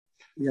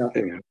Yeah.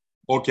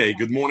 Okay.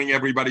 Good morning,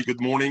 everybody.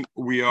 Good morning.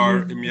 We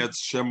are in Yetz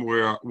Shem.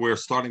 We're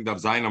starting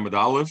Daf Zayin Amud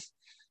Aleph,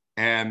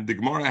 and the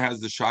Gemara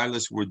has the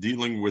shilas we're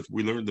dealing with.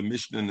 We learned the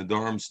Mishnah in the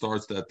Durham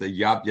starts that the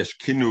Yad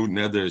Yashkinu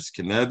Neder is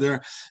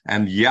Keneder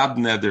and Yad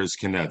Neder is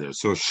Keneder.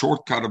 So a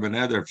shortcut of a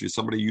Neder, if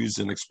somebody uses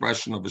an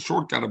expression of a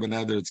shortcut of a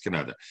Neder, it's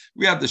Keneder.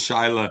 We have the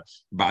Shaila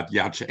about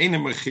Yad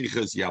She'enim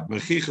Mechichas, Yad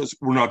Mechichas.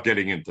 We're not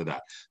getting into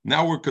that.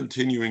 Now we're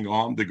continuing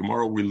on. The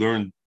Gemara we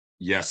learned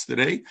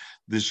yesterday.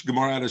 This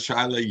Gemara had a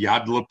Shaila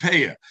Yad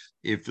Lepeya.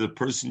 If the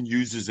person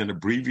uses an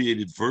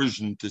abbreviated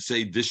version to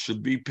say this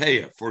should be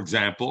Peya. For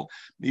example,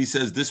 he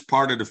says this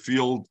part of the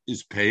field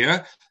is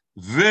Peya,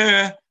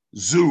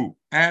 Vezu,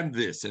 and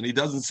this. And he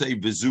doesn't say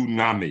Vezu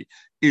Nami.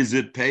 Is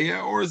it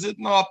Peya or is it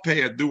not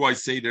Peya? Do I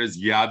say there's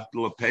Yad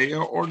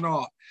Lepeya or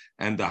not?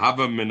 And the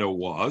Havamina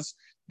was,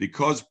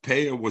 because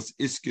Peya was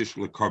Iskish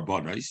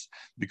Lekarbonis,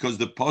 because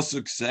the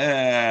Pasuk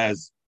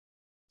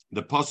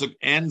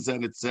ends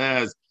and it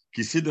says,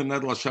 Kisida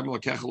Ned Lashem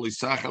Lakecha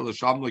Lisachel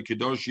Lasham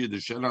Lekidoshi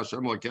Deshena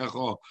Hashem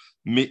Lakecha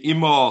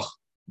Meimach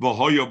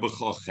V'Hoyo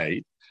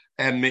B'Chochet,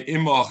 and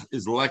Meimach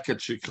is Leket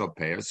Shikha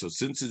Peah. So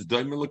since it's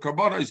Daimel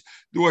Karbonos,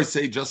 do I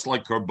say just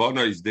like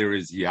Karbonos there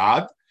is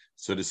Yad?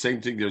 So the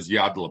same thing, there's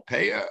Yad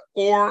Lepeah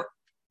or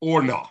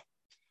not?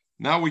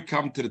 Now we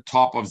come to the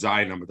top of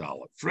Zayin Amud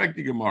Aleph. Frek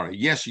the Gemara,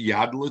 yes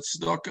Yad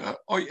L'Tzedakah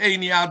or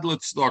Ein Yad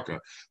L'Tzedakah.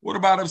 What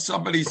about if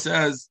somebody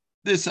says,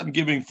 this I'm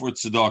giving for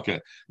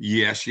tzedakah?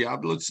 Yes,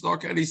 Yad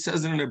L'Tzedakah, and he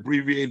says in an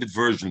abbreviated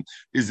version.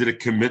 Is it a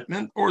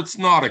commitment or it's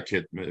not a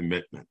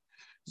commitment?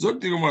 What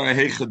do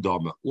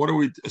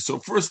we? So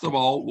first of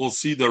all, we'll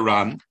see the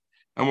Ran,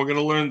 and we're going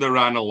to learn the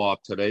Ran a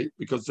lot today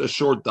because it's a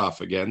short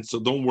daf again. So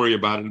don't worry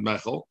about it,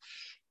 Mechel.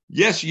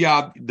 Yes,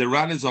 Yad. The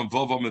Ran is on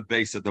Vavam at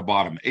base at the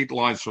bottom, 8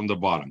 lines from the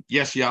bottom.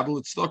 Yes, Yad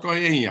L'Tzedakah,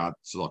 Ein Yad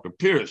L'Tzedakah.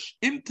 Pirish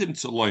Imtim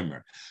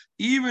Tzolomer.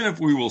 Even if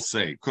we will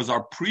say, because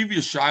our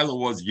previous shaila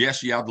was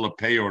yes yad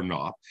lepeya or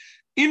not,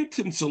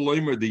 imtim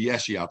tzalomer the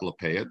yes yad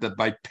lepeya, that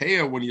by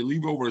peya, when you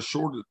leave over a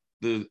short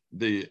the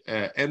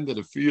end of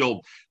the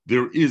field,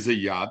 there is a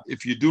yad.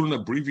 If you do an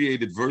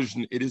abbreviated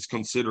version, it is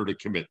considered a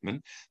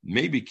commitment.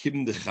 Maybe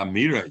kibn de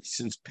chamira,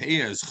 since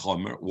peya is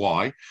chomer.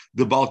 Why?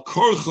 The bal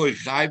korchoy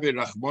chayve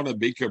rachmana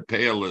beker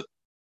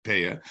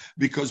peya,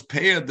 because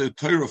peya, the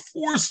Torah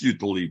forced you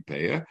to leave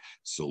peya.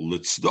 So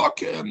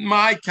l'tzedakah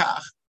my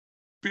kach.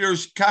 So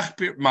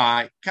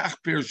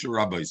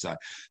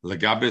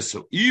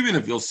even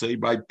if you'll say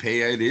by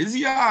Peya it is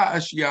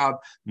Yash Yad,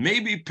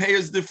 maybe Peya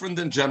is different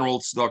than general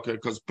tzedakah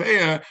because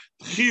Peya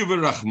Chiv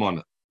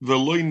Rachmana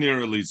v'loy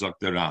nearly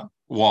zakteran.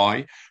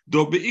 Why?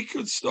 Why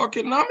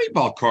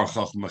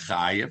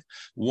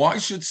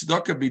should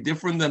tzedakah be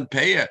different than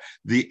Peya?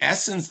 The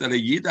essence that a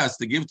yid has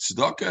to give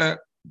tzedakah,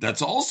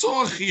 that's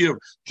also a chiv,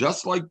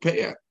 just like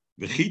Peya.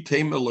 He's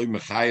not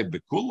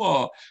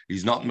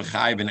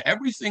mechayev in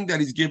everything that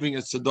he's giving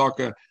as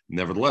tzedakah.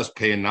 Nevertheless,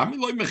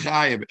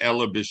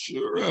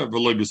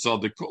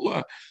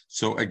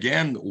 so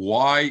again,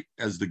 why,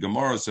 as the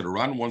Gemara said,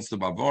 Ran wants to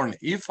bavorn,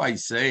 if I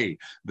say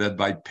that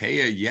by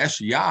peya yesh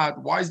yad,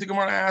 why is the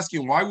Gemara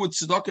asking, why would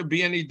tzedakah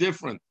be any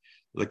different?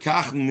 In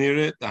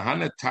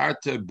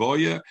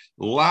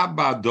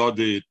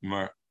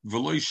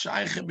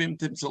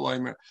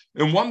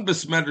one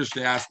besmedrish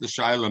they ask the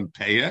Shailan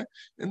Peya,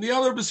 in the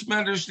other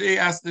besmedrish they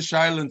ask the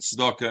Shailan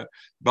Tzedakah.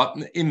 But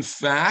in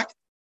fact,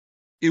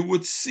 it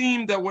would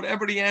seem that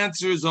whatever the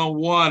answer is on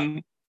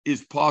one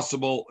is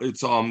possible,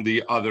 it's on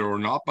the other or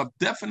not. But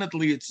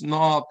definitely it's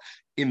not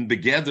in the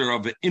gather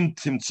of an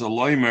Imtim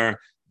Tzaloimer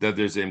that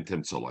there's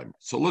Imtim Tzaloimer.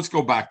 So let's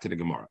go back to the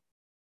Gemara.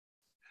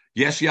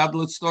 Yes, Yad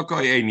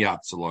L'Tzedakah, Ein Yad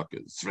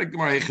Tzedakah.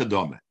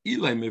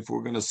 If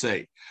we're going to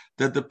say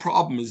that the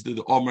problem is that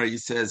the Omer, he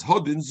says,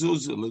 Hodin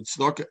Zuz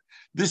L'Tzedakah,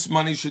 this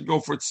money should go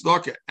for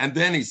tzedakah. And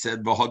then he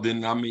said, V'hodin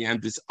Nami,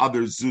 and this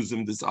other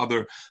Zuzim, this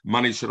other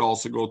money should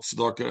also go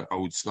tzedakah.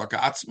 Oh, tzedakah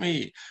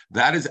atzmi.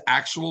 That is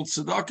actual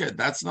tzedakah.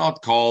 That's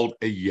not called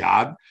a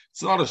yad.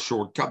 It's not a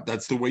shortcut.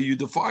 That's the way you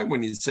define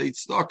when you say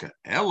tzedakah.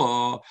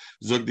 Hello,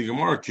 Zog the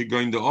Gemara,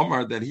 going to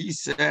Omar, that he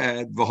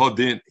said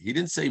V'hodin. He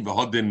didn't say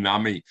V'hodin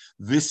Nami,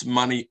 this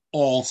money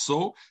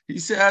also. He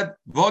said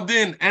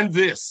V'hodin and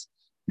this.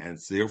 And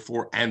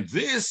therefore, and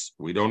this,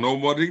 we don't know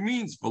what it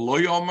means.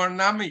 V'lo Omar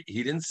Nami.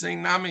 He didn't say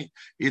Nami.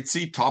 It's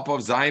the top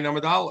of Zayin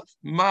Amud Aleph.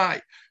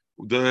 My.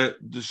 The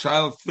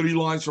child 3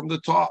 lines from the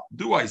top.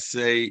 Do I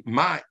say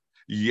my?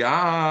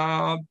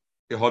 Yad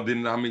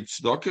Hodin Nami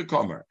Tzedakah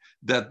Komer.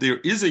 That there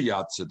is a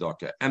Yad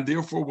Tzedakah. And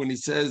therefore, when he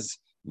says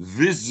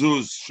this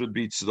Zuz should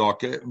be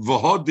Tzedakah,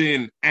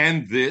 V'hodin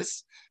and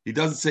this, he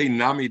doesn't say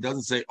Nami, he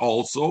doesn't say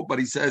also, but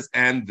he says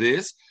and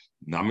this.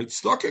 Namit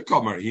tzedakah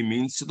kamer. He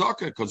means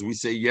tzedakah because we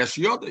say yesh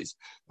yodes.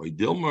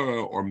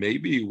 Or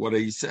maybe what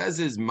he says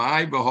is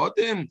my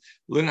behodim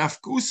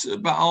lenafkus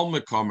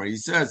ba'alma kamer. He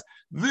says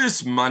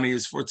this money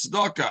is for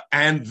tzedakah,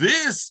 and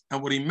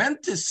what he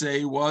meant to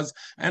say was,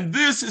 and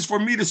this is for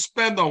me to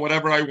spend on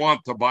whatever I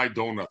want to buy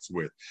donuts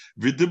with.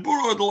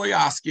 V'diburo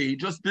d'loyaski. He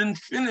just didn't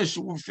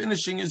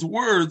finishing his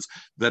words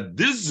that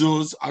this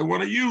zuz I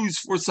want to use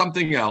for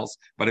something else,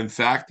 but in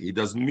fact he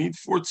doesn't mean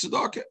for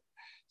tzedakah.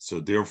 So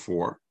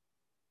therefore.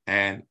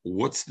 And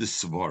what's the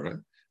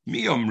svara?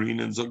 Mi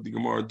amrin and zog the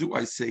Gemara. Do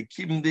I say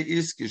kim the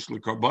iskish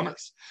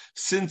lekarbanis?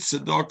 Since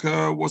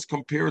tzedakah was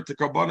compared to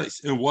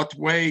karbanis, in what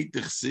way?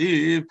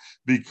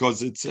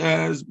 Because it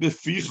says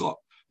beficha.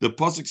 The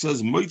pasuk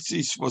says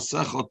moitzi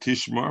shvasecha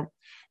tishmar.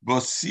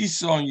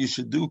 Vasison you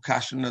should do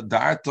kashna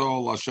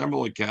darto lashem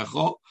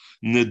lekecha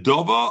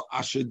nedova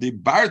asher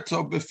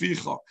dibarto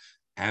beficha.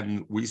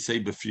 And we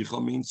say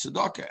beficha means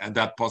tzedakah, and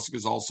that pasuk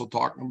is also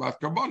talking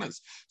about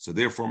karbanis. So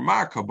therefore,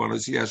 ma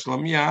karbanis yesh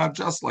lam yad,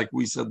 just like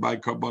we said by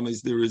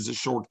karbanis, there is a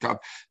shortcut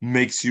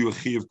makes you a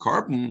chiv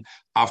carbon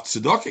of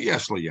tzedakah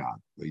yesh yad.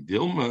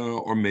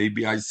 Or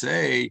maybe I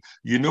say,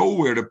 you know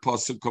where the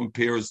pasuk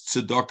compares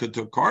tzedakah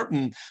to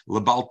carbon,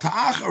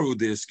 lebaltacher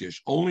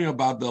udiskish, only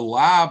about the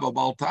lab of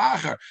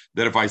baltacher.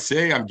 That if I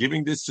say I'm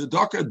giving this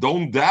tzedakah,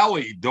 don't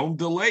dally, don't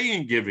delay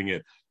in giving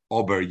it.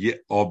 Ober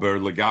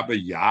legabe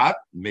yad,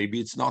 maybe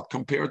it's not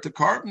compared to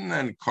carbon,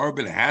 and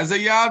carbon has a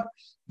yad,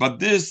 but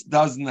this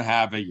doesn't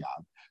have a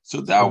yad. So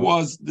that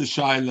was the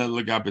shaila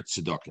legabe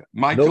tzedakah.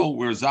 Michael,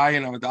 we're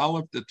Zion Amud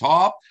Aleph, the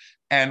top,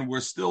 and we're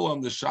still on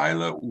the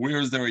shaila.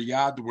 Where's there a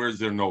yad? Where's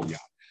there no yad?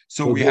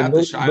 So we had the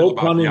shaila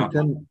about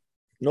yad.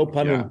 No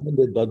pun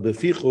intended, but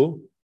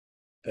befichu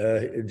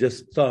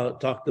just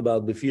talked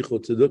about befichu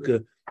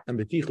tzedakah, and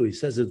befichu he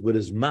says it with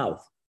his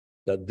mouth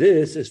that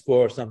this is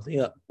for something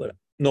else, but.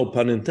 No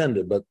pun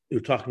intended, but you're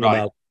talking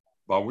about.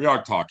 Well, we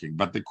are talking,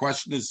 but the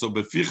question is, so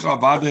beficha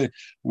avade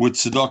with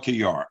tzedakah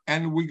yar,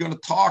 and we're going to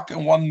talk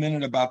in 1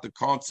 minute about the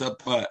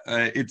concept,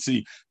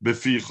 itzi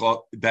beficha,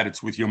 that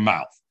it's with your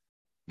mouth.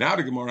 Now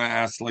the Gemara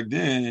asks like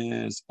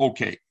this: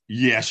 okay,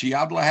 yes,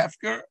 yad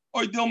lahefker,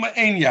 or dilma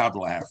ein yad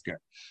lahefker.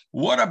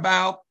 What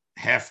about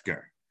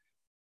hefker?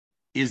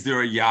 Is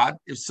there a yad?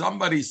 If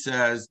somebody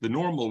says the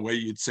normal way,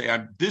 you'd say,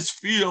 this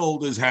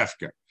field is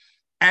hefker,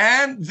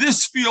 and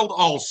this field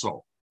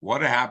also.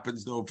 What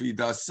happens though if he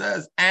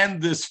says, and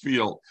this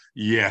field,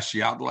 yes,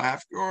 yad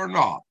lahafker or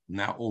not?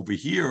 Now over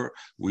here,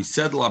 we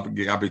said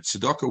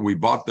tzedakah, we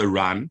bought the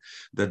Ran,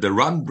 that the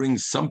Ran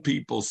brings, some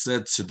people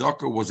said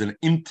tzedakah was an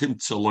intim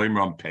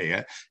tzaloim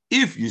peah.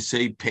 If you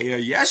say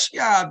peah yes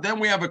yad, then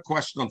we have a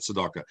question on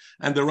tzedakah.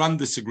 And the Ran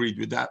disagreed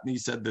with that, and he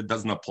said that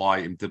doesn't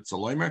apply intim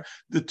tzaloim.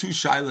 The two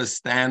shilas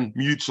stand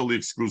mutually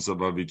exclusive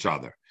of each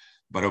other.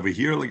 But over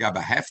here,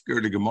 legabe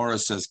hefker, the Gemara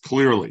says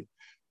clearly,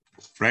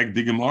 Frag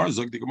the Gemara,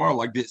 Zog the Gemara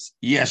like this.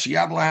 Yes,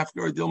 yad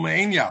lahafker, dilma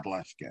ein yad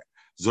lahafker.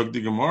 Zog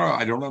the Gemara,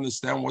 I don't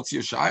understand what's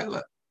your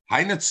shaila.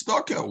 Hainet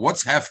tzedakah.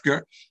 What's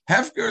hefker?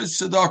 Hefker is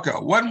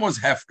tzedakah. When was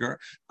hefker?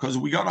 Because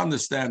we got to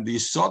understand the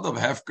yisod of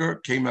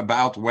hefker came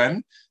about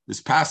when?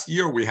 This past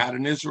year we had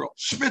in Israel.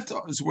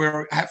 Shvita is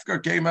where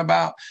hefker came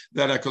about.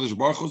 That HaKadosh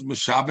Baruch Hu's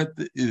Meshabet,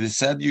 it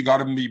said you got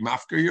to be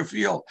mafker your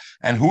field.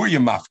 And who are you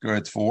mafker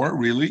it for,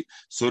 really?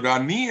 So the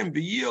aniyim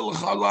b'yil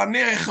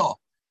chalanecha.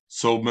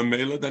 So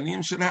Mamela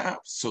Danim should have.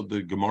 So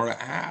the Gemara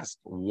asked,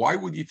 why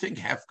would you think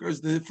hefker is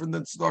different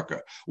than tzedakah?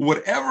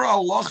 Whatever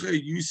halacha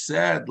you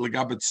said,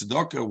 legabe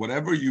tzedakah,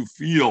 whatever you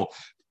feel,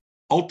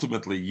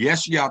 ultimately,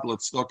 yes yad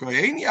tzedakah,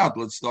 ein yad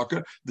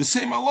tzedakah, the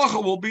same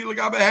halacha will be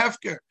legabe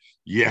hefker.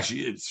 Yes,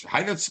 it's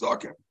hainet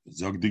tzedakah.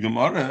 Zog the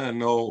Gemara,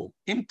 no.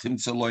 Imtim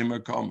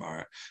tzaloimer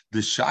kamar. The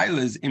shaila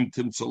is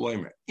imtim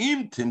tzaloimer.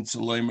 Imtim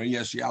tzaloimer,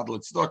 yes, yad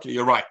tzedakah.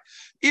 You're right.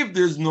 If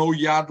there's no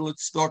yad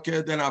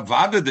tzedakah, then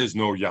avada there's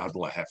no yad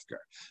hefker.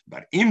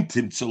 But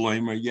imtim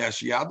tzaloimer,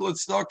 yes, yad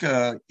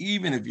tzedakah.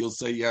 Even if you'll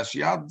say yes,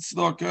 yad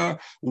tzedakah,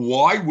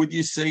 why would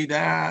you say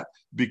that?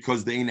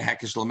 Because they in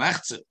hekesh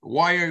lamechze.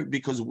 Why?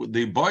 Because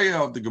the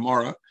baya of the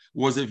Gemara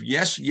was if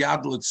yesh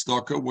yad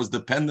tzedakah was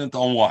dependent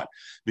on what?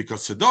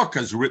 Because tzedakah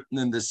is written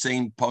in the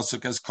same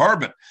pasuk as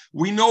carbon.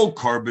 We know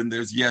carbon,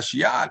 there's yesh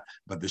yad,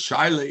 but the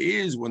shaila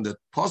is when the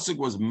pasuk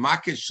was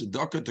makish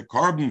tzedakah to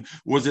carbon,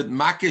 was it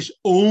makish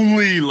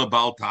only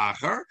lebal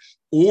tacher?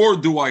 Or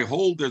do I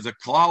hold there's a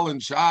klal in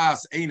shas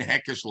ein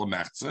hekesh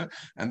lamechze,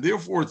 and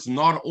therefore it's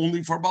not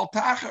only for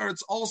baltacher,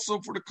 it's also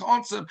for the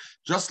concept,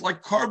 just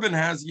like carbon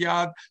has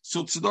yad,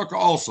 so tzedakah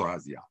also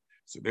has yad.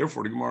 So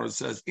therefore the Gemara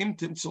says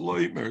imtim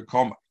tzaloimer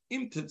kama.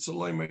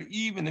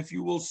 Even if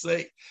you will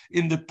say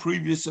in the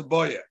previous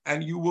abaya,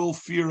 and you will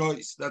fear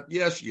us that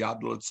yes,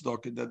 yad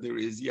tzedakah, that there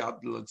is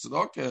yad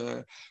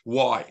tzedakah.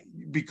 Why?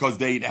 Because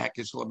they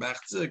hakish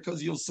lamechze.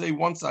 Because you'll say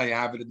once I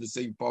have it in the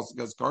same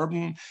pasuk as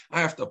carbon,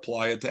 I have to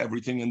apply it to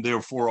everything, and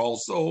therefore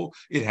also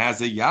it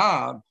has a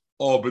yad.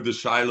 Oh, but the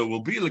shaila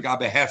will be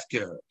legabe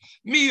hefker.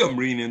 Mi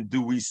amrinin,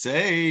 do we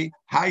say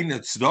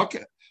hainet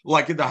tzedakah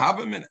like in the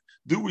Havamin?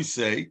 Do we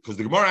say, because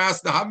the Gemara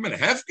asked the Havamin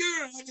hefker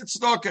hainet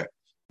tzedakah?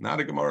 Now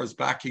the Gemara is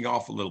backing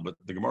off a little bit.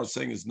 The Gemara is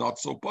saying is not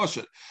so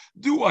pashut.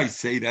 Do I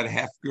say that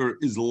hefker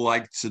is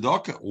like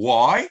tzedakah?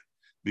 Why?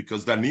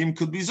 Because the name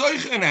could be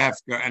zoich in a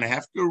hefker, and a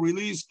hefker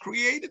really is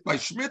created by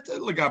shmita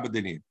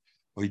legabadinim.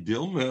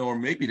 Or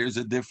maybe there's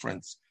a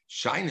difference.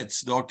 Shine it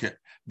tzedakah.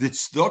 The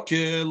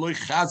tzedakah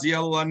loichazi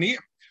al aniyim.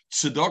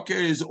 Tzedakah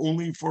is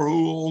only for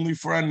who? Only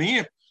for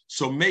aniyim.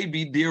 So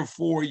maybe,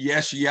 therefore,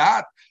 yesh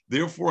yad.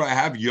 Therefore, I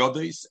have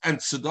yodis, and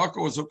tzedakah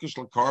was hukish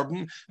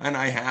l'karban, and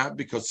I have,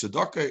 because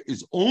tzedakah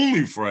is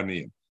only for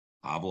aniyim.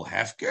 Aval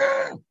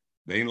hefker,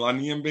 bein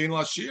laniyim, bein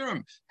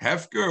lashirim.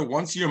 Hefker,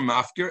 once you're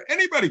mafker,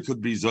 anybody could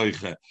be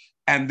zoiche.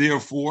 And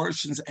therefore,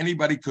 since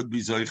anybody could be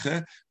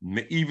zoiche,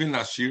 even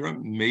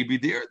lashirim, maybe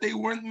they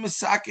weren't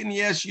masakin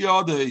yesh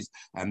yodis,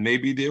 and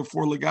maybe,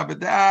 therefore,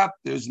 legabedat,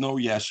 there's no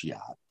yesh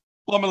yad.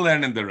 Let me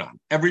learn in the run.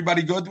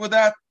 Everybody good with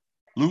that?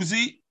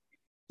 Lucy?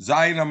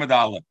 Zayin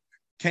Amadala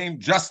came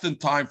just in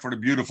time for the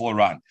beautiful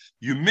run.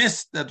 You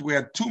missed that we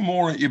had two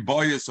more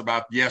iboyas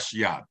about Yesh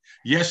Yad.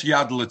 Yesh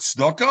Yad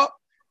L'Tzedakah.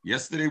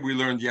 Yesterday we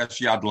learned Yesh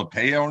Yad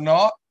L'Peya or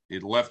not.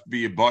 It left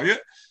be iboya.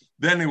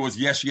 Then it was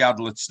Yesh Yad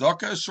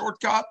L'Tzedakah, a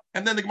shortcut.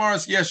 And then the Gemara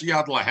is Yesh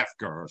Yad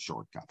L'Hefker, a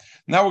shortcut.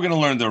 Now we're going to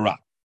learn the run.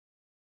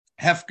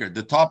 Hefker,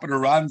 the top of the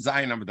run,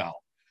 Zayin Amadala.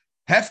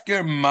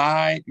 Hefker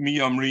my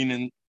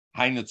miyamrinin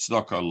hainat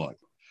tzedakah loy.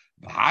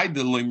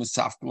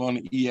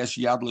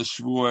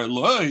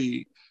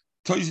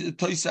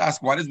 Toys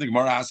ask, why doesn't the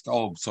Gemara ask,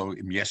 oh, so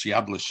im yesh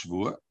yad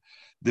l'shvua?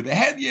 The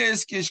behedya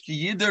is kishki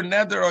yider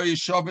neder or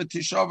yeshava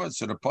tishava.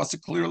 So the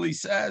pasuk clearly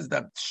says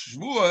that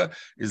shvua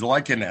is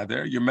like a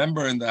neder. You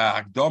remember in the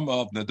Hakdama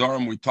of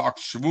Nedarim we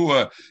talked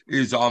shvua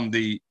is on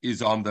the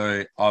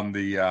neder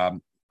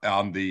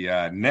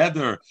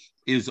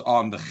is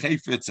on the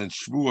chayfetz and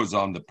shvua is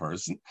on the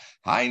person.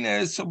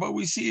 So but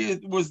we see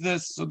it was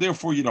this, so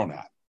therefore you don't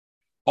have.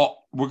 Oh,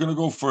 we're going to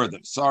go further.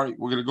 Sorry,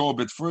 we're going to go a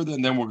bit further,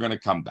 and then we're going to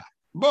come back.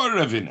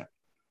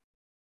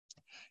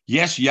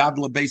 Yes, yad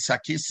lebeis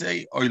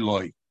hakisei or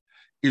loy.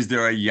 Is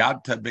there a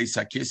yad to beis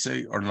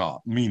hakisei or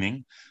not?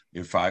 Meaning,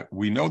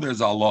 we know there's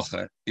a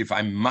halacha. If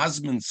I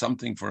mazmin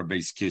something for a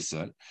beis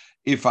kisei,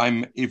 if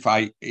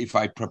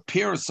I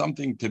prepare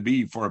something to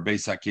be for a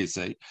beis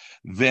hakisei,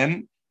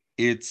 then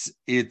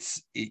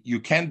you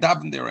can't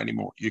daven there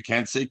anymore. You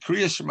can't say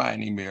Kriya Shema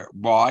anymore.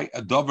 Why?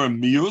 A davar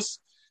mius.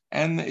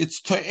 And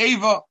it's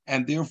te'eva,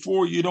 and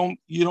therefore you don't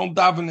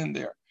daven in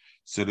there.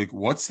 So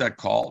what's that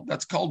called?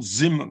 That's called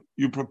zimun.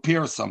 You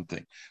prepare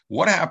something.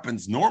 What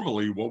happens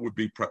normally? What would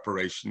be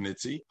preparation,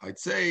 Nitzi? I'd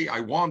say I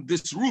want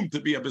this room to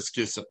be a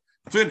beskissa.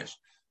 Finished.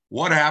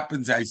 What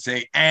happens? I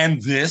say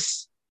and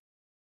this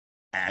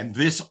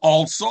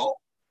also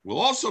will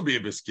also be a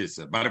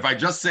beskissa. But if I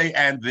just say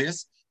and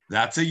this,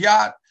 that's a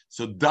yad.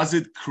 So does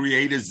it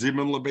create a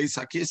zimun lebeis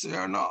hakissa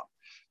or not?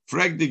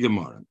 Frag the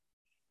Gemara.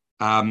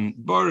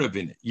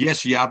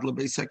 Yes, yad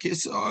lebeis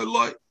hakisa.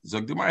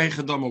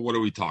 What are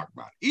we talking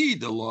about?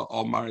 Either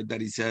Omar that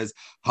he says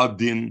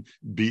hadin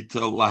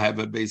bita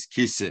laheva beis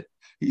kisa.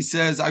 He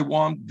says, I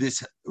want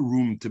this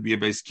room to be a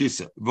beis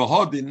kisa.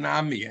 V'hodin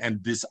nami,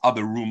 and this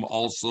other room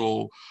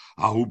also.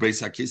 Hahu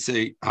beis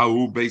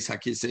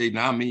hakisa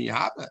nami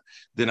haba.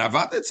 Then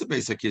avad it's a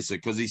beis hakisa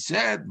because he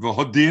said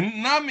v'hodin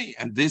nami,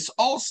 and this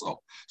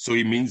also. So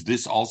he means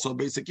this also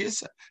beis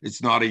hakisa.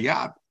 It's not a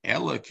yad.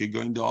 Ella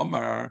going to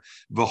Omar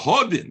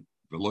v'hodin.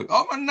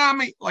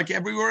 Like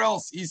everywhere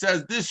else, he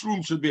says this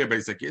room should be a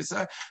beis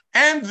hakisa,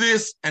 and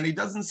this, and he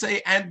doesn't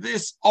say and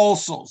this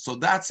also. So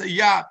that's a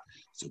yad.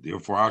 So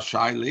therefore, our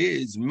shaila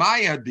is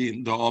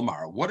Mayadin the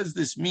Omar. What does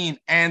this mean?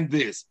 And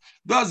this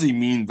does he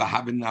mean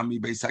v'havinami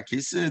beis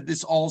hakisa?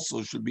 This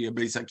also should be a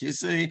beis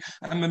hakisa,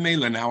 and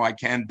memela now I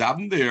can't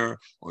daven there.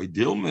 Or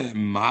dilme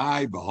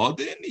my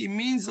b'hodin. He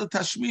means the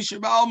tashmish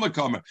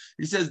ba'almakamer.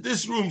 He says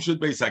this room should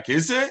be beis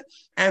hakisa,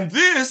 and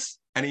this,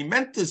 and he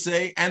meant to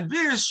say, and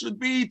this should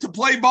be to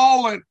play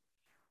ball in.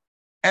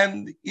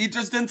 And he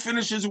just didn't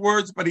finish his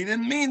words, but he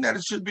didn't mean that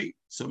it should be.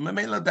 So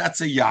memela,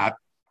 that's a yad.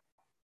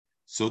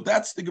 So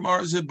that's the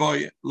Gemara's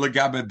boy.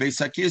 Legabe beis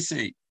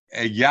hakisa.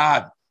 A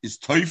yad is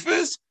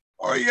teufus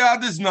or a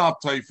yad is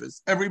not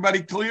teufus.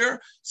 Everybody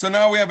clear? So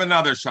now we have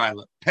another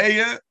shaila.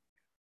 Peya,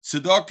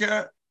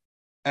 tzedakah,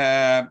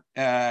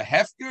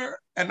 hefker,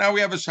 and now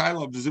we have a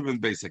shaila of the zimun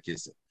beis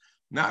hakisa.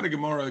 Now the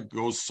Gemara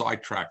goes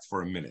sidetracked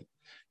for a minute.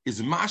 Is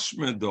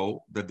mashma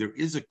though that there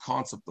is a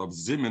concept of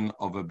zimun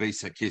of a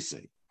beis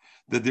hakisa,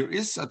 that there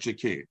is such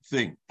a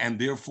thing, and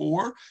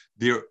therefore,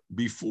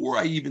 before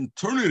I even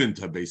turn it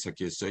into a beis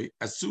hakisa,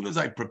 as soon as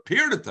I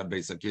prepared it to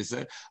beis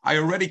hakisa, I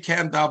already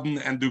can daven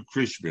and do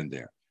krishbin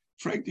there.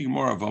 Frag the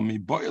Gemara of me,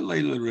 boy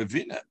leila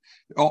revina.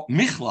 Oh,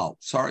 Michlal,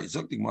 sorry,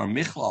 zok the Gemara,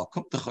 Michlal,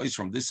 come to choice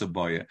from this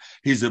abaya.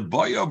 His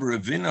abaya of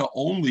revina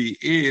only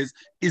is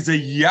a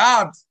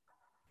yad.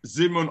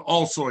 Zimun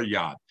also a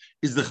yad.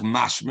 Is the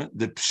mashma,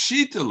 the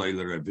pshita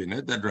leila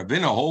revina, that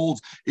Ravina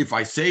holds, if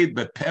I say it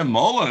bepeh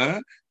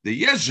mola, the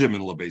yes zimun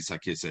lebeis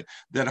hakisa,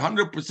 that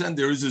 100%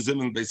 there is a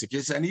zimun beis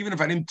hakisa, and even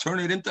if I didn't turn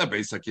it into a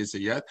beis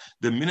hakisa yet,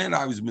 the minute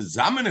I was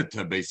mezamin it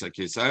to beis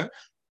hakisa,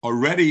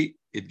 already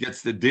it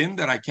gets the din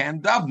that I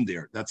can't daven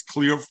there. That's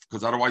clear,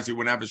 because otherwise he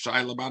wouldn't have a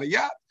shaila about a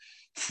yad.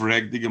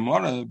 Frag the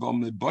Gemara,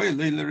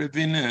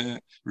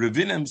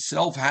 Ravina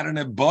himself had an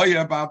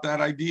aboya about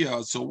that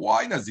idea. So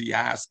why does he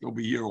ask over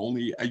here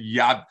only a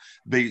yad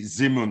be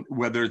zimun,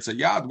 whether it's a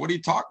yad? What are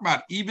you talking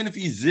about? Even if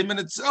he's zimun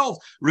itself,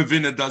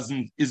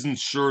 Ravina isn't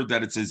sure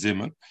that it's a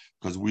zimun.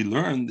 Because we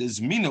learned is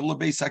mina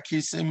lebeis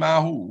hakisei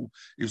mahu.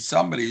 If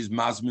somebody is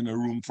mazmin a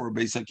room for a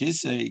beis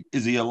hakisei,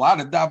 is he allowed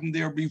to daven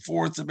there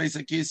before it's a beis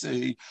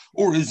hakisei,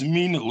 or is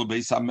mina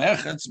lebeis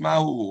hamerchetz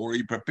mahu, or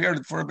he prepared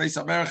it for a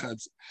beis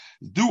hamerchetz?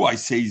 Do I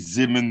say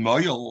zimin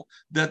moyel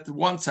that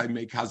once I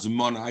make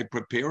hazmon, I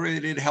prepare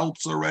it? It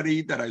helps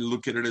already that I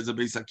look at it as a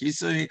beis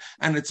hakisei,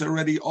 and it's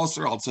already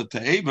osir also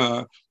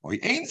te'eva, or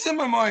ain't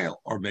zimin moyel,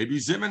 or maybe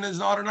zimin is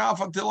not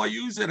enough until I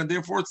use it, and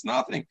therefore it's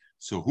nothing.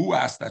 So who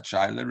asked that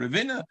shaila?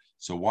 Ravina.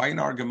 So why in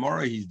our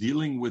Gemara he's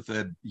dealing with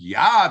a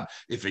yad?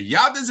 If a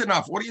yad is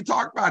enough, what are you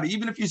talking about?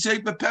 Even if you say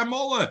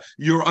bepemola,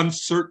 you're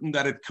uncertain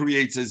that it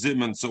creates a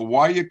zimun. So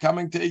why are you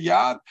coming to a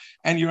yad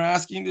and you're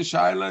asking the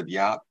shaila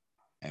yad?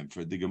 And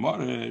for the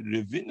Gemara,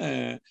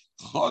 Ravina,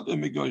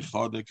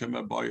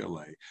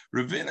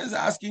 Ravina is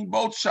asking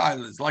both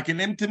shailas, like an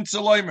imtim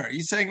tzaloimer.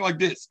 He's saying like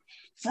this.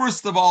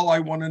 First of all, I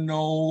want to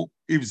know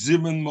if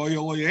zimun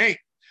moyel ain't.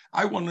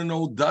 I want to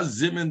know,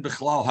 does Zimin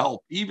Bichlal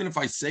help? Even if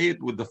I say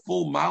it with the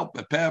full mouth,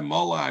 Beper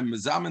Mola, I'm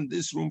Mazamin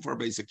this room for a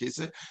basic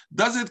kisa,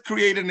 does it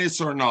create an is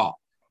or not?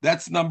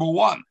 That's number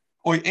one.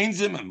 Oy ain't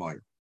Zimin Moy.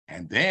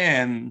 And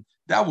then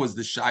that was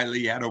the shaila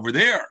he had over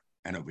there.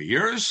 And over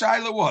here, his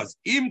shaila was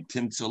im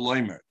tim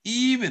tzaloimer.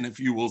 Even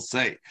if you will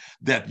say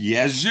that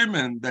yes,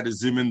 zimin, that a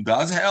zimin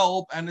does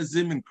help, and a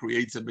zimin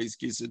creates a base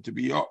kisa to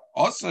be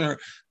osir,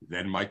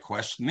 then my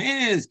question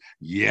is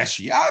yes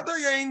yad or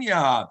yain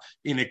yad.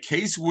 In a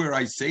case where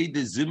I say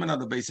the zimin on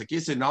the base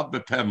kisa, not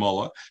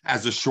bepemola,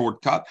 as a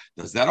shortcut,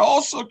 does that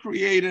also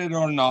create it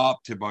or not?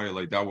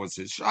 Tibayalei, that was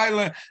his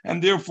shaila,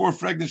 and therefore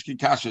Fregnish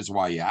Kikash is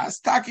why he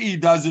asked. Taki, he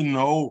doesn't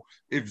know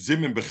if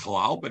zimin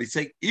bechlal, but he's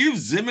saying if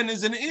zimin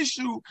is an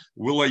issue,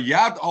 will a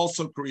yad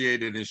also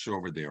create an issue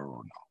over there or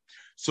not?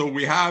 So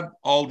we have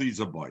all these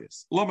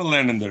abayas. Let me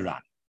learn in the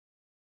Ran.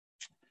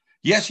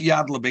 Yes,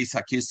 yad lebeis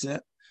hakisa,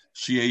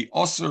 she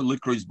also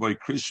likris boy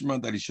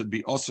krishma, that he should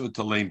be also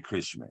to lane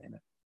krishma in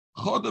it.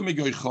 Choda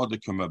migoy choda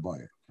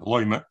kumabaya.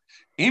 Loimer,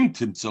 im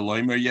timtza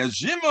loimer yes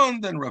Shimon.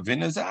 Then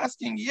Ravina is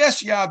asking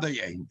yes yad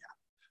yain.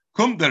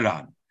 Kum the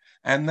Ran.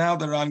 And now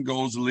the Ran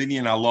goes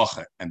linyan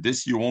aloche, and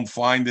this you won't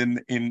find in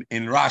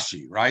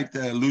Rashi, right?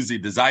 Luzi,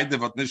 the Zayde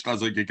wat nicht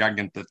so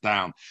gegangen to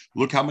town.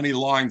 Look how many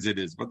lines it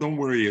is, but don't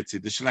worry, it's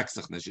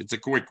a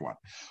quick one.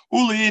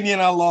 Linyan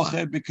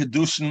aloche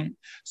bekedushin.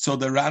 So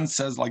the Ran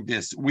says like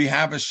this: we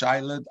have a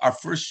shaila. Our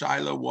first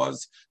shaila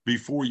was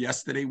before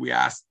yesterday. We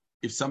asked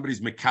if somebody's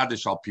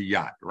mekadesh al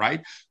piyad,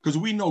 right? Because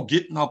we know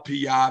gittin al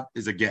piyad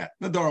is a get,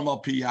 nadarim al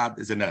piyad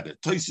is an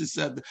edit. Tosha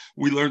said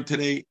we learned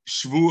today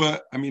shvua.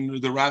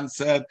 The Ran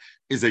said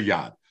is a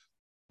yad.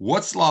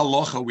 What's la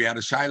locha? We had a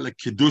shaila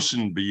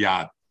kedushin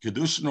biyad,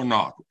 kedushin or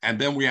not, and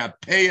then we had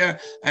peya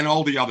and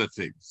all the other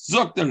things.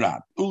 Zok the Ran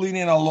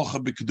ulinin al locha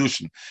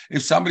bekedushin.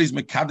 If somebody's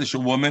mekadesh a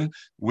woman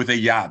with a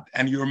yad,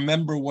 and you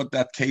remember what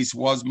that case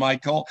was,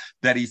 Michael,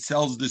 that he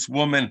tells this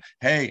woman,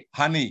 "Hey,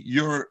 honey,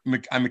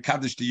 I'm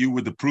mekadesh to you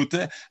with the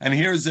pruta," and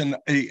here's and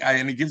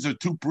he gives her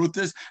 2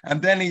 prutas,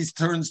 and then he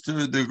turns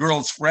to the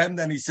girl's friend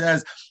and he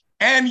says,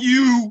 "And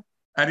you."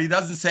 And he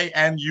doesn't say,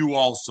 and you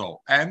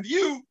also. And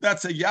you,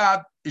 that's a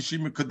yad, is she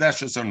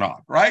mekudeshes or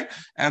not, right?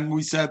 And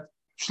we said,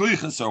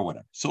 shlichus or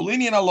whatever. So,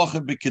 linyan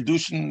alocha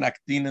bekedushin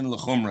nakdinin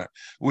lechumre.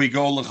 We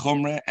go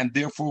lechumre, and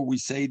therefore we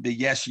say the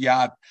yesh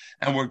yad,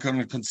 and we're going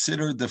to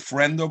consider the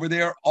friend over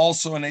there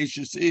also an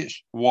ashes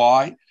ish.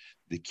 Why?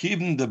 The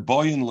kivin the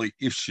boyanly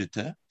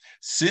ifshita,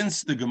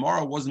 since the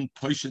Gemara wasn't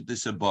pushed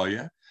this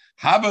aboya,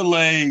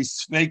 havale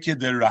sveke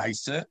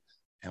deraisa,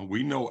 and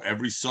we know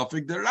every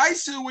suffix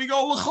deraisa, we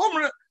go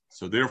lechumre.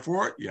 So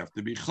therefore, you have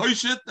to be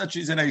choshit that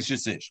she's an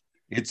Eishes Ish.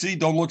 Itzi,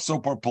 don't look so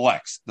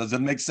perplexed. Does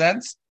it make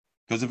sense?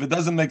 Because if it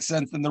doesn't make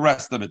sense, then the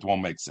rest of it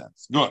won't make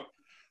sense. Good.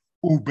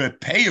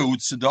 Ubepeyu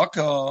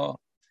tzedakah.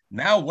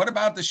 Now, what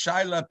about the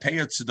shaila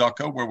peyu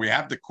tzedakah, where we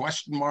have the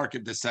question mark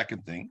at the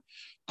second thing?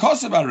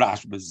 Kosav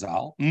arash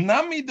bezal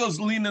nami does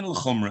linen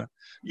l'chumra.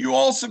 You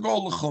also go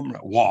l'chumra.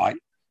 Why?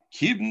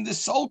 Kivin the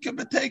solka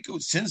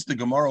beteku, since the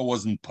Gemara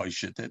wasn't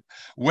posheted,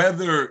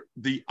 whether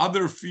the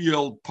other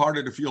field, part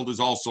of the field is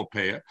also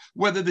payah,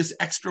 whether this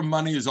extra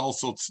money is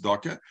also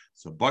tzedakah.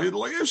 So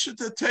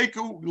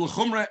teku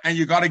l'chumra, and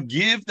you got to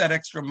give that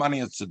extra money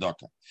as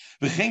tzedakah.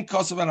 V'chein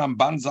kosav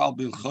Ramban zal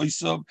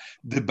bilchosav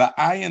the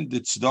ba'ayin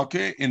the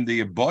tzedakah in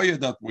the aboya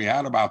that we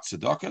had about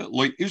tzedakah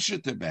lo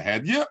ishete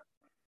behedya.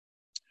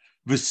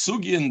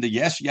 V'sugin the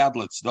yesh yad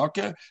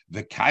l'tzedakah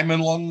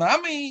v'kaimen lo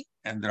nami.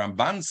 And the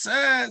Ramban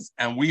says,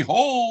 and we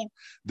hold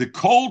the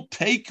kol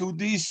teku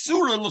di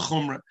surah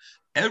l'chumra.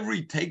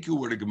 Every teku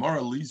where the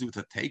Gemara leaves with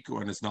a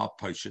teku and it's not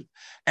poshet,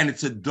 and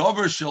it's a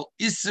dover shel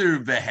iser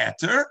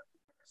veheter.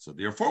 So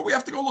therefore, we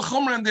have to go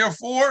l'chumra, and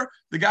therefore,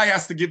 the guy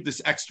has to give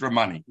this extra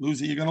money.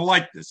 Lucy, you're going to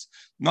like this.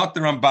 Not the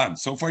Ramban.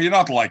 So far, you're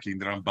not liking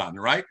the Ramban,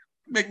 right?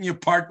 Making you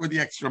part with the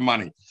extra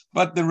money.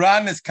 But the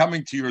Ran is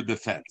coming to your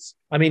defense.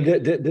 I mean,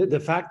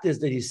 the fact is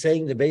that he's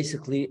saying that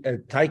basically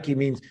taiki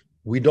means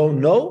we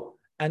don't know,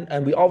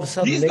 and we all of a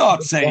sudden... He's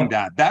not saying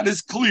that. That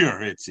is clear,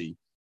 Itzi.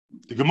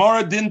 The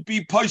Gemara didn't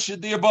be Pasha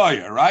the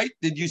Abaya, right?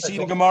 Did you see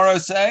the Gemara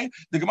say?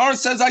 The Gemara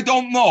says, I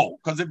don't know,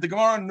 because if the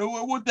Gemara knew,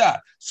 it would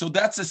that. So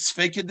that's a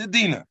Sfeika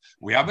Dedina.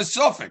 We have a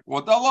suffix,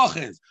 what the Allah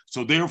is.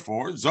 So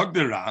therefore, Zog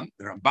the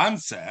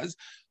Ramban says,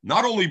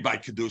 not only by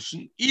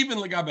Kedushin, even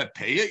Lagabe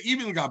Peya,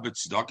 even Lagabe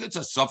Tzedakah, it's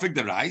a suffix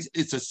the rise,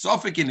 it's a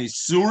suffix in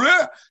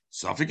Isura,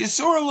 suffix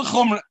Isura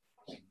L'chumra.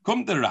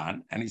 Come the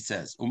Ran, and he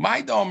says,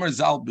 Umay da Omer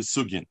Zal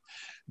Besugin.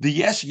 The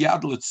yesh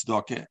yad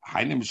l'tzedakah,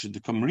 haynim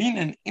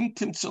sh'dekamrinen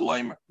imtim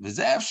tzaloymer.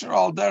 V'zeh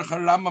al derech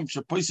Rambam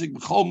shepoisik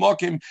b'chol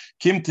mokim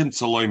kimtim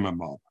tzaloymer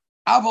mo.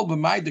 Aval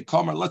b'may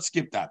dekomer. Let's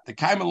skip that. The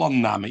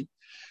kaimelon nami.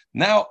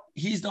 Now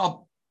he's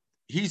not.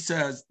 He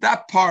says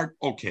that part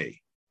okay,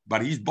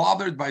 but he's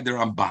bothered by the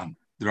Ramban.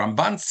 The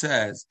Ramban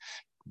says,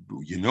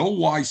 you know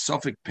why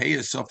Suffolk pay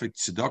a Suffolk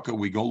tzedakah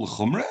we go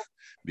l'chumra?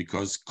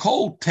 Because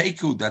kol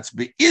teku that's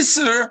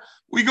be'isr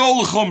we go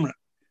l'chumra.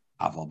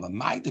 Aval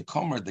b'may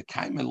dekomer the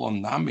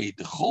kaimelon nami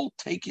the whole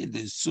take it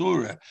is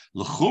surah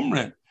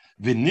l'chumra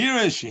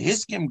v'nira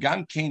shehiskim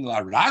gam kein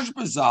la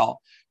rashbazal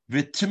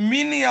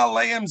v'tamini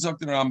aleim zok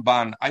the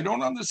Ramban. I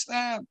don't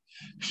understand.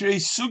 Shei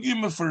sugi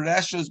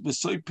mefareshas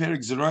b'soy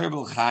perik zeroy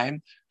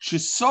v'chaim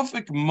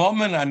shesofik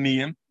momen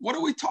aniyim. What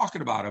are we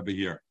talking about over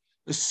here?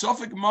 A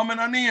suffix momen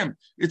aniyim.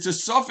 It's a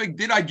suffix.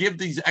 Did I give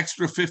these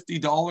extra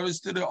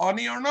 $50 to the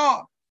ani or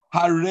not?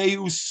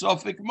 Hareu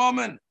suffix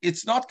momen.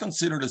 It's not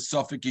considered a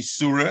suffix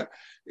isura.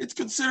 It's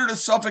considered a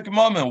suffix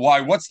momen.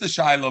 Why? What's the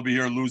shaila over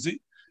here,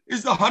 Lucy?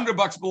 Is the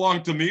 $100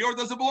 belong to me or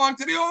does it belong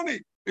to the ani?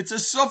 It's a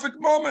suffix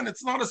momen.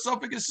 It's not a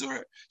suffix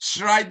isura.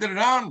 Shrei the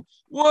Ran.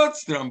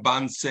 What's the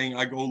Ramban saying?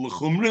 I go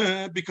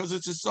l'chumre because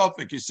it's a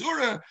suffix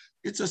isura.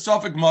 It's a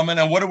suffix momen.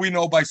 And what do we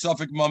know by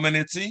suffix momen,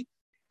 Itzi?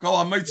 I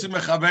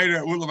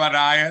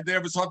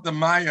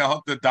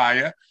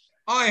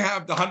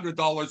have the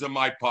 $100 in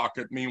my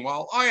pocket.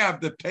 Meanwhile, I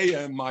have the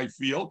pay in my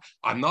field.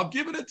 I'm not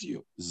giving it to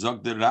you.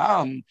 Zog the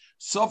Ram,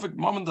 Sofik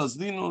Maman does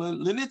me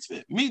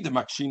the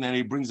Makshina, and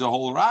he brings a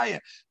whole raya.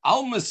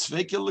 Almas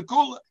fake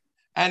lekula.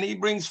 And he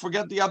brings,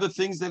 forget the other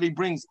things that he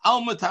brings.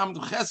 Alma tam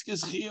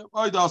cheskes chia,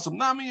 oidasam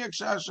nami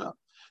ekshasha.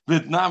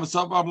 Vietnam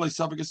Sofik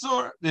Sofik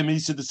Asur, the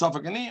Misa the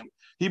Sofik Anim.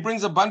 He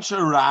brings a bunch of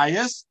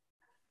rayas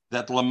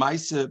that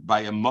lamaisa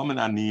by a moment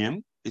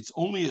aniyim, it's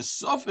only a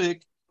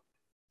suffix.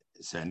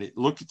 And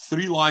look at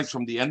 3 lines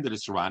from the end of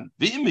this Ran.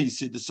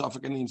 V'imisi the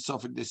suffix aniyim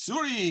suffix the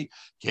suri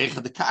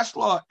kecha the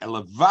kashla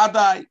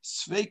elevadai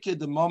sveike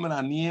the moment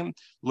aniyim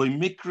loy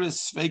mikra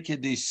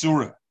sveike the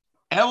sura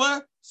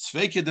ela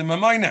sveike the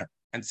mamayna.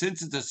 And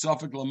since it's a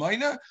suffix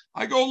lamayna,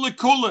 I go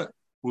lekula.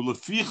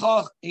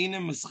 Ulefichach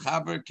einem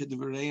mischaber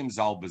kedvereim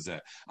zalbezeh.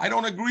 I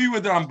don't agree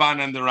with the Ramban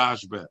and the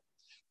Rashba.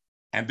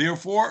 And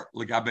therefore,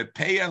 legabe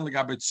peya and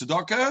legabe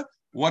tzedakah,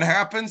 what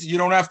happens? You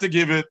don't have to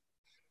give it.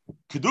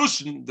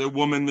 Kedushin, the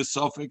woman, the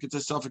suffix, it's a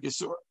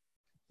suffix isur.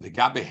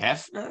 Legabe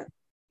hefker.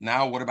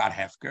 Now, what about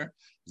hefker?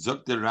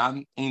 Zok the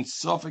Ran in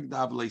suffix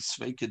davle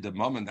sveike the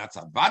moment. That's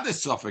a vade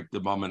suffix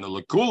the moment. A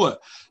lekula.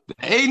 The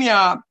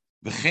enya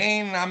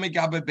v'chein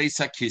amigabe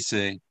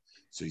beisakise.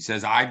 So he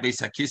says, I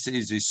beisakise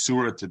is a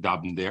surah to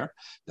daben there.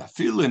 The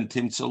filim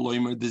timtza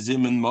loimer the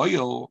zimun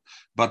moyo,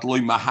 but loy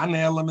mahane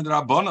elam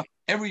rabbanam.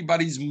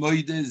 Everybody's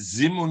moide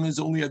zimun is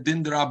only a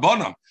din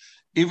d'rabbanan.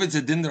 If it's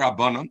a din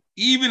d'rabbanan,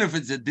 even if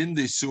it's a din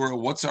d'surah,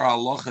 what's our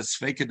halacha?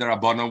 Sfeika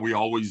d'rabbanan, we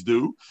always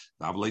do.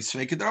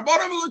 Sfeika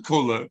d'rabbanan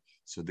l'kula.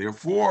 So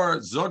therefore,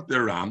 zok the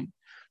Ram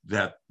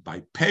that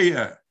by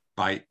peya,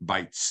 by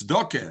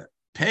tzedakah,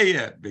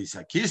 peya,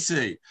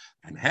 beisakise,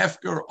 and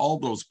hefker, all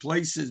those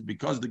places,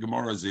 because the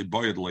Gemara is a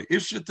boyad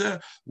le'ifshita,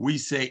 we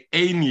say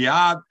ein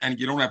yad, and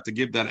you don't have to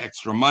give that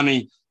extra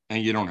money.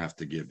 And you don't have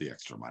to give the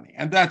extra money,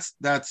 and that's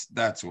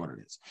what it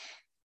is.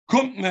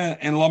 What is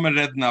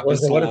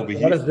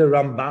the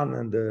Ramban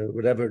and the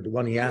whatever the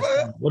one he asked?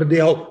 What did they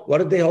hold? What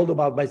did they hold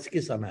about by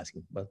skis? I'm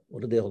asking, but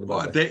what did they hold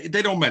about?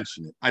 They don't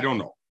mention it. I don't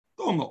know.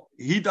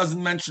 He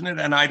doesn't mention it,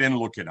 and I didn't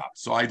look it up,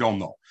 so I don't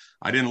know.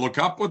 I didn't look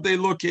up what they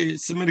look.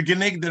 Ich will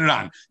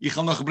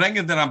noch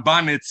bringen der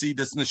Ramban etzi,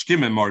 das nicht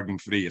kommen morgen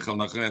früh. Ich will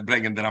noch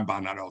bringen der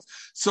Ramban heraus.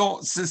 So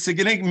sie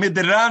genig mit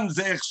der Ran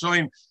sehe ich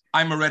schon.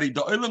 I'm already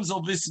the Olam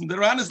will listen. The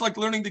Ran is like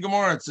learning the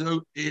Gemara.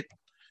 So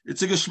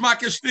it's a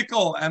geschmack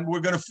shtickle, and we're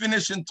going to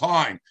finish in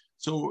time.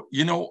 So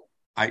I know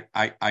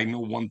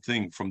one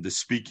thing from the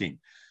speaking.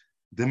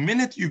 The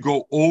minute you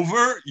go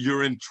over,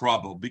 you're in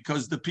trouble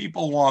because the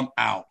people want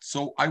out.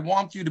 So I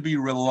want you to be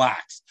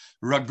relaxed.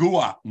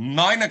 Ragua,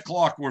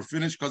 9:00 we're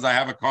finished because I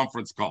have a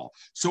conference call.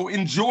 So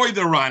enjoy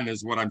the Ran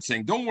is what I'm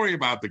saying. Don't worry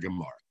about the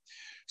Gemara.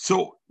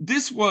 So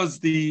this was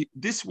the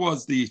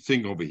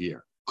thing over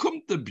here.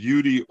 Come the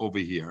beauty over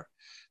here,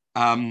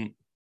 and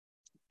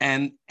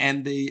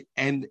the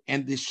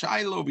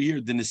shaila over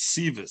here, the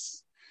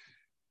nesivus.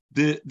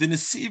 The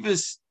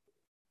Nesivis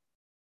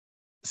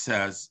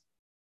says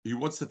he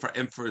wants to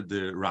for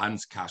the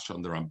Ran's cash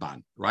on the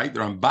Ramban, right?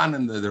 The Ramban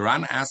and the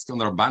Ran asked on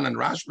the Ramban and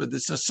Rashba,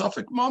 this is a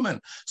Suffolk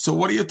moment. So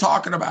what are you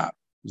talking about?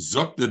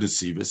 Zuk the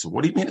Nesivis.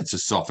 What do you mean it's a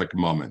Suffolk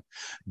moment?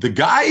 The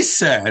guy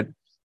said,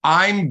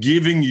 I'm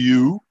giving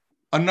you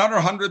another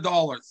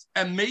 $100,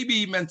 and maybe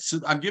he meant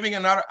I'm giving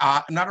another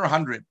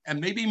 100,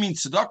 and maybe he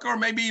means tzedakah, or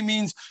maybe he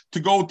means to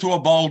go to a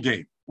ball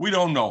game. We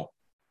don't know.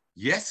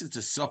 Yes, it's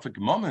a Suffolk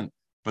moment,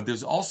 but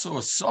there's also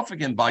a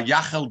Suffolk in Bal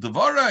Yachel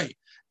Devarai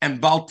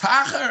and Bal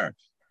Tacher.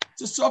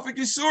 It's a Suffolk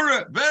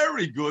Isura.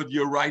 Very good.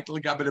 You're right.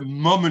 Look at the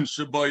moment,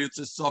 Shaboy. It's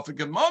a Suffolk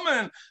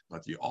moment,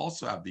 but you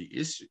also have the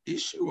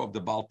issue of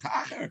the Bal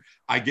Tacher.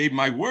 I gave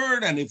my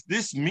word, and if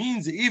this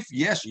means if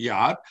yes,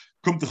 yad.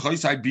 Come to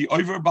Chais, I'd be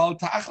over Bal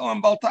Tachel,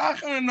 and Bal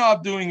Tacher are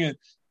not doing it.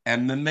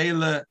 And the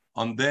Mele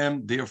on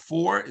them,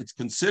 therefore, it's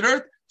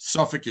considered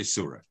Suffolk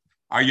Isura.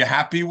 Are you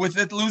happy with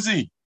it,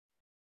 Lucy?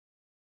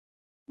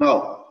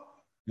 No.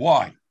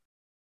 Why?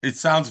 It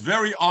sounds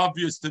very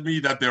obvious to me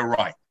that they're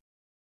right.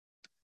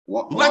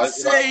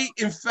 Let's say,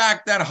 in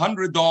fact, that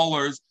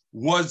 $100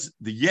 was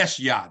the Yesh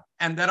Yad,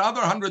 and that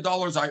other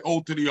 $100 I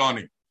owe to the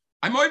Oni.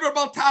 I'm over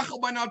Bal Tachel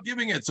by not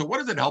giving it. So what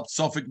does it help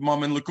Suffolk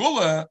Mom and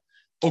Lekula?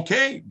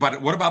 Okay,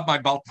 but what about my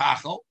Bal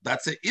Tachel?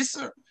 That's a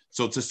Isser.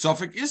 So it's a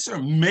Suffolk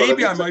Isser.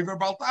 Maybe I'm over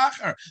Bal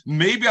Tacher.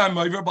 Maybe I'm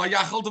over Bal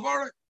Yachel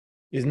Devarim.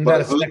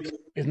 But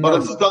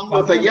it's done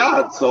with a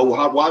Yad. So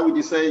why would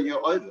you say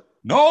you're over?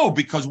 No,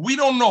 because we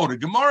don't know. The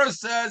Gemara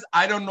says,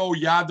 I don't know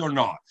Yad or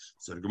not.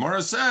 So the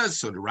Gemara says,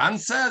 so the Ran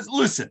says,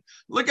 listen,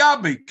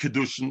 Legabe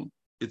Kedushin,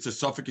 it's a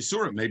Suffolk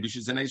Isura. Maybe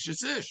she's an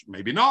Eishes Ish.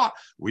 Maybe not.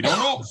 We don't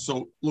know.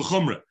 So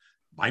L'chumra.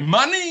 By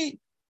money,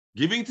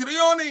 giving to the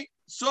Oni,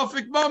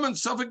 Suffolk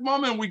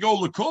moment, we go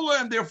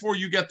L'kula, and therefore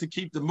you get to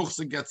keep, the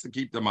Muhsik gets to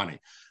keep the money.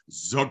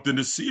 Zog the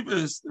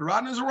Nesivis, the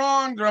Ran is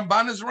wrong, the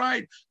Ramban is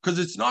right, because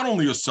it's not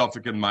only a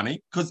Suffolk and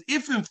money, because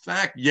if in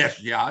fact,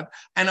 yes, Yad,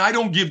 and I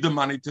don't give the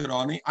money to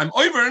Rani, I'm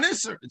over an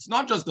Isser. It's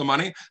not just the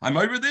money, I'm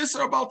over the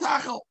Isser of Bal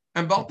Tachel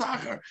and Bal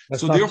Tacher.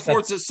 So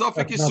therefore it's a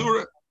Suffolk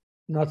Isura.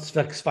 Not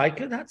Svek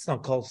Sveike? That's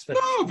not called Svek.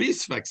 No, be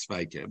Svek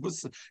Sveike.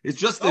 It's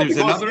just there's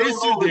another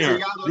Isser there.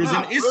 There's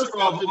an Isser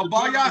of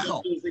Bal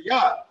Yachel.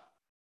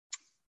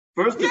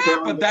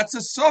 But that's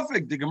a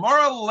suffix. The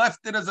Gemara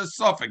left it as a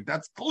suffix.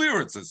 That's clear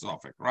it's a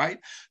suffix, right?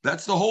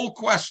 That's the whole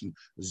question.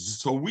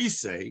 So we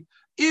say,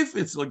 if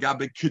it's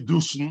Lagabe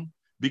Kedushin,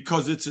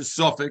 because it's a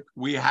suffix,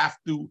 we have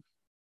to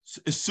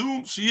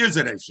assume she is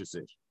an Eishes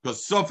Ish.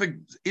 Because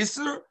suffix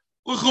Isser,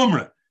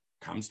 L'chumra.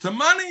 Comes to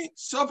money,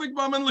 suffix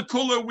Bam and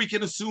L'kula, we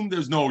can assume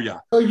there's no Ya.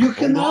 So you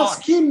can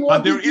ask him what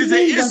but there is a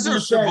Isser,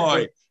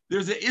 Shaboy.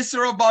 There's an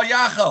Isser of Bal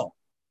Yachel.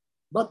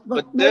 But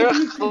maybe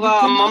you can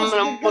ask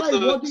the guy, what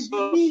did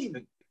he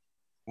mean?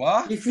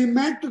 What? If he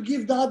meant to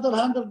give the other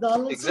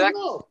 $100,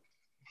 exactly. Or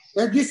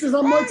no. And this is a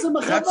Moitze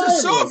Mechabayim. That's a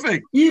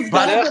suffix. If the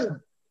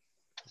other...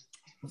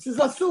 This is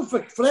a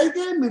suffix. Frag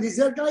him, and he's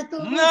a guy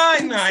to...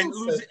 Nein.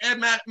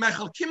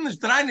 Mechel, Kim is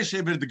dreinisch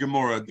über the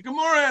Gemara. The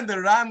Gemara and the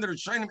Ran, the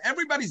Rishonim,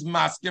 everybody's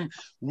masking.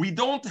 We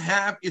don't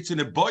have, it's an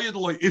eboyed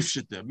loy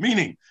ifshite.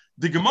 Meaning,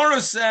 the Gemara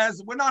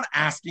says, we're not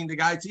asking the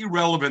guy, it's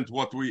irrelevant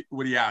what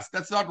he asked.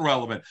 That's not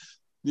relevant.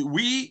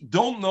 We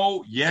don't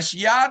know yesh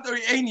yad or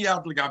ein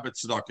yad legabe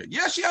tzedakah.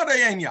 Yesh yad or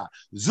ein yad.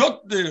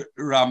 Zok the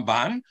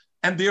Ramban,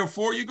 and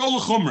therefore you go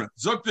l'chumra.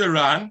 Zok the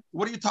Ran.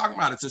 What are you talking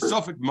about? It's a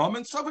suffix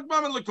moment. Suffix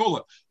moment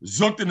lekula.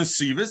 Zok the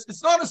Nesivis.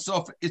 It's not a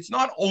suffix. It's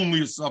not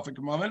only a suffix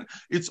moment.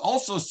 It's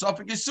also a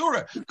suffix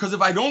isura. Because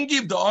if I don't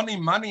give the Ani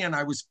money and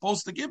I was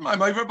supposed to give him,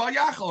 I'm over Bal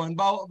Yachel and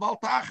Bal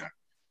Tacher.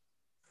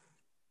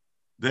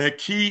 The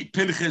key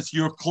Pinchas,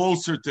 you're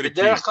closer to the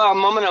key.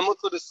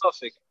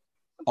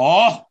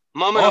 Oh.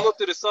 Mama, I looked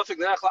at the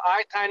suffix.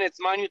 I tiny, it's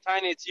mine. You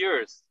tiny, it's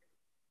yours.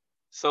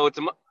 So it's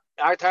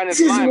I tiny,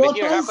 it's mine. But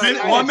here,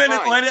 1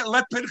 minute.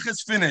 Let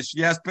Pinchas finish.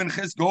 Yes,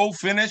 Pinchas, go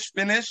finish.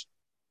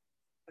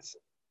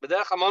 But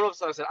then Mama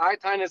said, I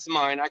tiny, it's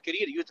mine. I could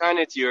eat it. You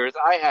tiny, it's yours.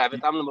 I have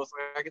it. I'm the most.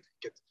 I can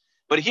take it.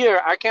 But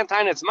here, I can't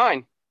tiny, it's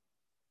mine.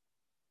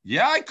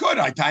 Yeah, I could.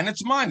 I tiny,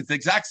 it's mine. It's the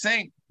exact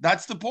same.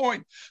 That's the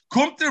point.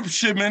 Kumter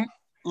Shimon.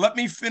 Let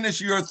me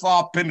finish your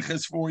thought,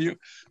 Pinchas, for you.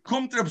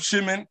 Kumter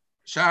Shimon.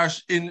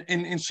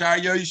 In Shar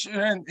Yosh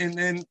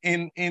in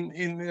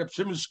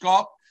Shimon's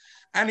Shkop,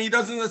 and he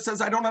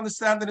says, I don't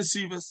understand the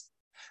Nesivas.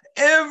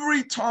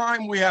 Every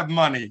time we have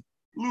money,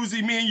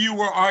 Lucy, me and you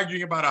were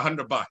arguing about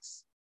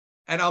 $100,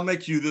 and I'll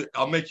make you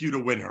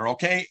the winner,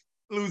 okay?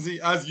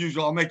 Lucy, as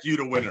usual, I'll make you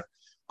the winner.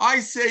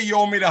 I say you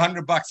owe me the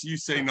 $100, you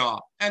say no,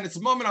 and it's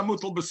moment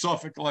amutal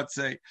besofik, let's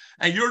say,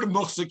 and you're the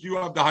muchsuk, you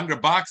have the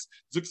 $100.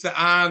 Zukse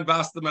an,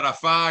 basta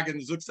merafag,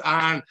 and zukse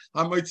an,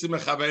 hamoitze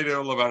mechavere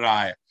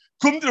olavaraya.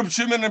 Come to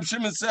Shimon, and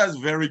Shimon says,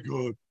 very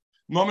good.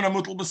 Moment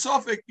amutal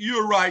besofik,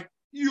 you're right.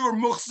 You're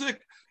muchsik.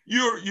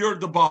 You're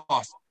the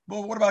boss.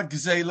 But what about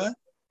Gzela?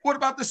 What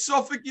about the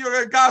Suffolk?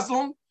 You're a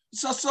Gazlon.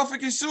 It's a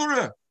Suffolk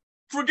Isura.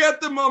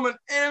 Forget the moment.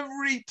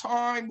 Every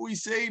time we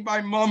say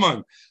by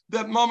moment,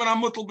 that moment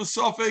amutal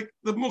b'sofik,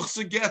 the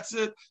muchsa gets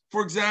it.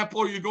 For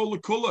example, or you go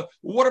lekula.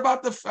 What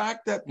about the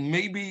fact that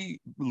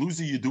maybe,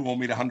 Lucy, you do owe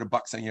me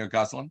 $100 on your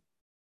Goslan?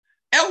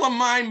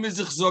 Elamai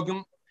mizich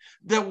zogen.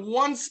 That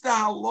once the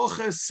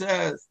halacha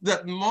says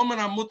that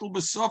moment amutal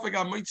b'sofik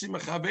amitzi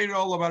mechaveir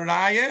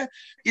olavaraya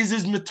is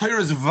his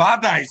materas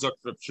vadai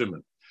Reb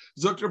Shimon.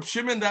 Reb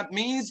Shimon, that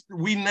means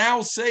we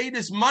now say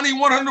this money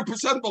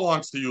 100%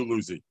 belongs to you,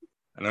 Lucy.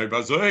 And I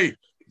was hey,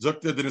 the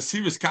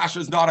Nesivis kasha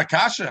is not a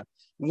kasha.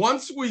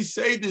 Once we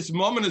say this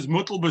moment is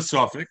mutal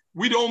b'sofik,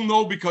 we don't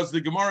know because the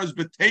Gemara is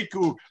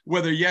beteku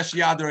whether yesh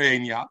yad or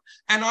ein yad,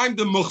 and I'm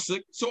the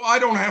muchsik, so I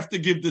don't have to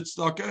give the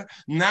tzedakah.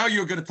 Now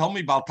you're going to tell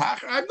me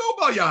baltacher? I know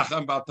balyach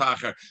and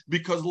baltacher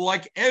because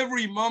like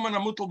every moment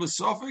of mutal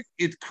b'sofik,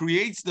 it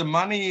creates the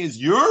money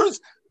is yours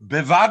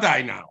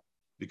bevadai now.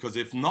 Because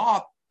if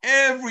not,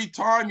 every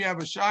time you have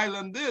a shaila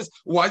and this,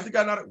 why is the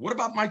guy not? What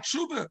about my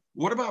tshuva?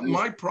 What about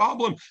my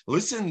problem?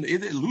 Listen,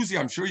 Lucy,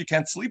 I'm sure you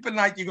can't sleep at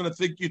night. You're going to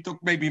think you took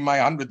maybe my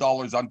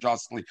 $100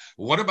 unjustly.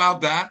 What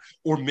about that?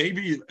 Or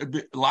maybe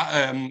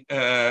Yosher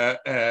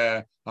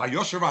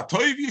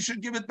Atoiv, you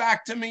should give it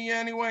back to me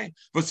anyway.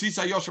 No such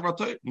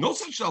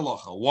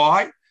halacha.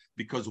 Why?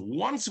 Because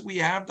once we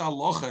have the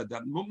halacha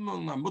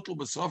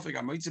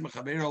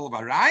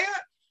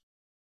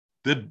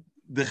that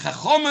the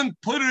Chachomim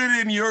put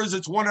it in yours.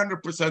 It's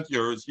 100%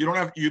 yours. You don't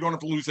have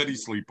to lose any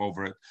sleep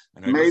over it.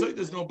 And I say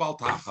there's no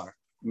baltachar.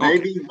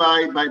 Maybe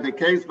by the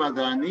case by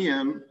the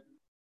aniyim,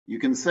 you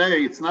can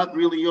say it's not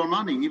really your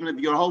money, even if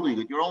you're holding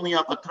it. You're only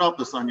up a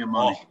tropus on your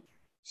money. Oh,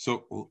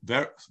 so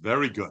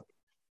very good.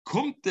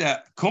 Kommt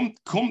die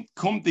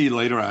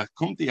later.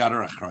 Kommt die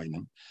other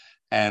achrayim.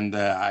 And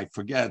I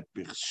forget,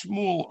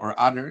 Shmuel or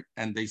other,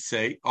 and they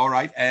say, all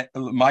right,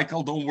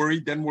 Michael, don't worry,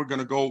 then we're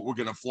going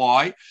to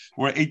fly.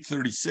 We're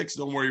 8:36,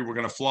 don't worry, we're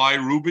going to fly.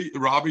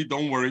 Robbie,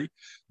 don't worry.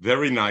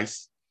 Very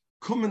nice.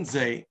 Come and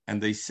say, and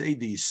they say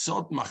the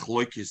Yisod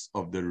Machloikis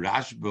of the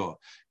Rashba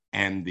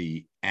and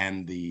the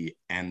Ran,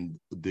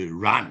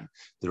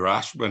 the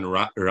Rashba and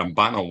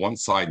Ramban on one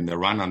side and the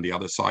Ran on the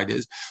other side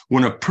is,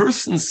 when a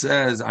person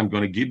says, I'm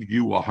going to give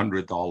you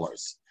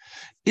 $100,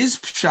 is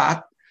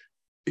Pshat,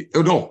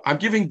 no, I'm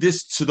giving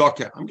this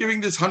tzedakah. I'm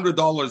giving this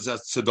 $100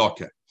 as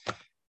tzedakah.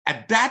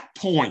 At that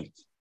point,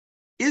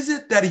 is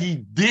it that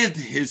he did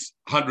his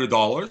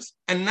 $100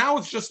 and now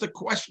it's just a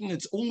question?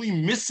 It's only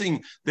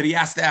missing that he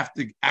has to have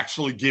to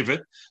actually give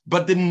it.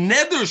 But the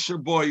neder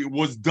shaboy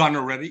was done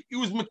already. He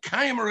was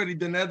mekayim already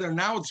the neder.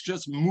 Now it's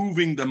just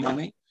moving the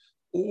money.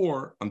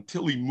 Or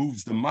until he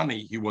moves the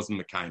money, he wasn't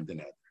mekayim the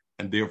neder.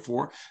 And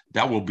therefore,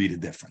 that will be the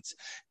difference.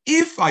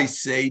 If I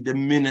say the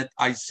minute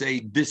I say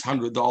this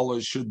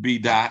 $100 should be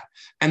that,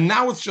 and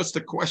now it's just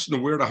a question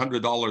of where the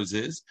 $100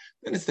 is,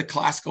 then it's the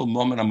classical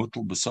moment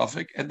amutul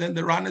b'sofik, and then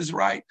the Ran is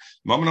right.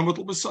 Moment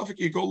amutul b'sofik,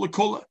 you go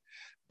lekula.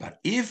 But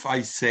if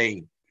I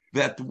say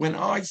that when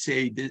I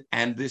say this,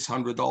 and this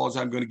 $100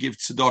 I'm going to give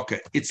tzedakah,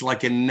 it's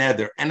like a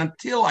nether, and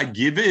until I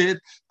give it,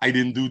 I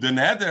didn't do the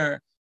nether.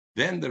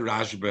 Then the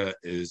Rashba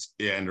is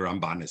and the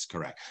Ramban is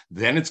correct.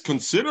 Then it's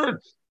considered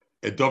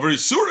a Dover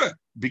Surah,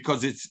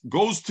 because it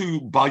goes to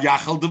Bal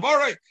Yachal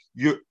Devarei.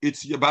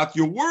 It's about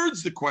your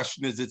words. The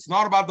question is, it's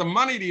not about the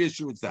money. The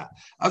issue is that.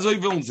 As I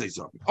will say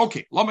something.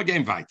 Okay, Lama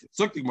game weiter.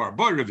 Something more.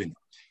 Boy Ravina.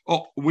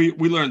 Oh, we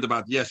learned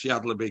about Yesh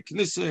Yad Lebei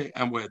Knisse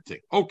and where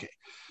thing. Okay,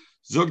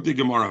 Zog the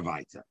Gemara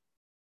weiter.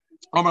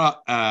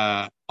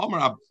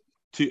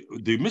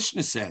 The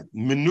Mishnah said,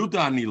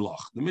 Menuda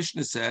Niloch. The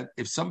Mishnah said,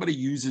 if somebody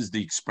uses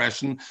the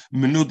expression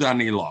Menuda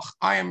Niloch,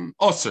 I am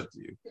osir to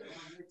you.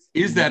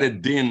 Is that a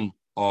din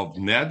of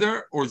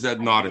neder, or is that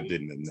not a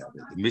din of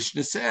neder? The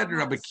Mishnah said,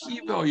 Rabbi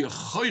Kiva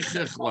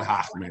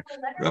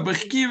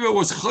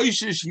was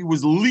choishish, he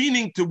was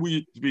leaning to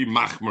be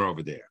machmer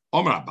over there.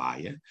 Omar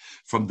Abaye,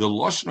 from the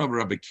Lashon of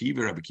Rabbi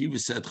Kiva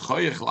said,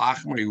 choyech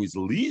lachmer, he was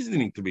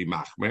leaning to be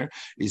machmer,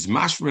 is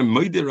mashmer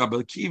moide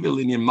Rabbi Kiva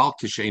linyan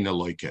malkus sheina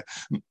loike.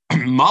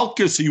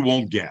 Malkus he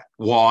won't get.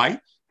 Why?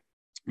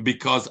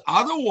 Because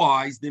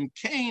otherwise, the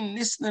Kain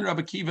Nisner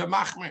Rabbi Kiva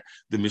Machmer.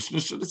 The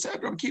Mishnah should have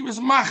said Rabbi Kiva is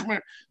Machmer,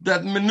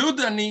 that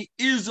Menudani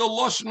is a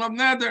Lashon of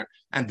Neder,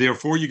 and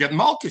therefore you get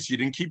Malkus. You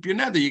didn't keep your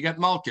Neder, you get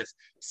Malkus.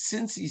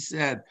 Since he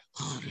said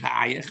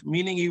Chayech,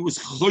 meaning he was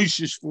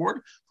Choishish for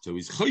it, so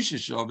he's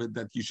Choishish of it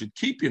that you should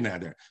keep your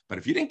Neder. But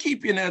if you didn't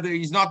keep your Neder,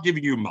 he's not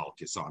giving you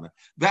Malkus on it.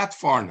 That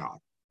far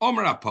not.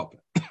 Omer Apapa.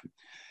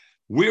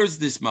 Where's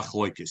this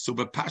machloikis? So,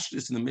 but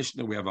Pashtus in the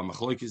Mishnah, we have a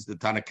machloikis. The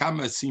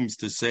Tanakama seems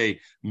to say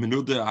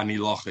Menuda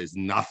Aniloch is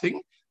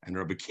nothing, and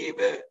Rabbi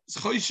Kiva is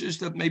choishish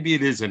that maybe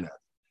it is enough.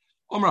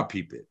 Omra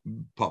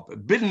Papa,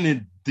 bin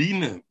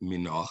Nedina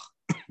Minoch.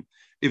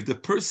 If the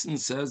person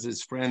says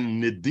his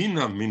friend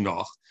Nedina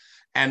Minoch,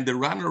 And the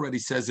Ran already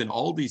says in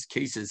all these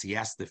cases he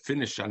has to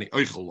finish Shani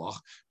Oichelach,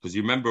 because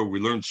you remember we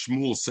learned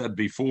Shmuel said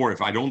before,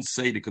 if I don't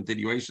say the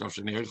continuation of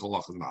Shani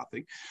Oichelach is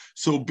nothing.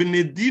 So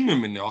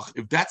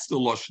if that's the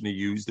lashon he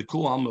used, the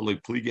Kol Alma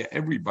Pliga,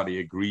 everybody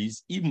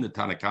agrees. Even the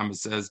Tanakama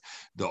says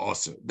the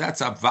Osir.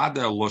 That's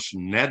Avada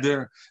lashon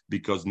neder,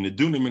 because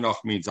Nedunim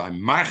Minoch means I'm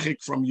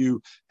marchik from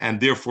you,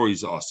 and therefore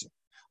he's Osir.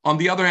 On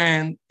the other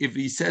hand, if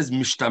he says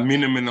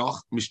Mishtamina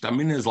Minoch,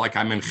 Mishtamina is like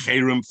I'm in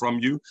Cherem from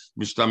you,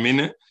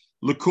 Mishtamina,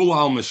 Lekul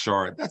al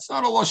Mashar. That's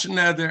not a lashon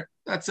neder.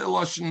 That's a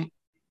lashon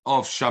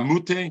of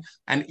Shamute,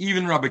 and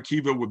even Rabbi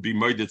Kiva would be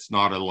made. It's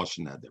not a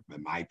lashon neder. But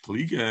my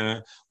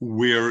pliga,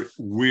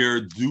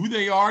 where do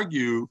they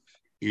argue?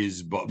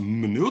 Is but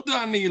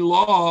menudani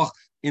loch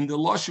in the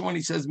lashon when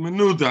he says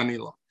menudani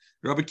loch.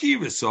 Rabbi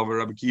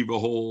Kiva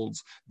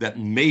holds that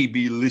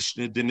maybe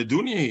lishna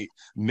dinaduni,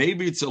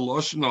 maybe it's a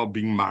lashon of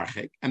being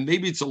marchek, and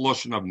maybe it's a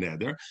lashon of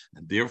neder,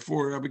 and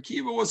therefore Rabbi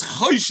Kiva was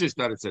choishes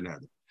that it's a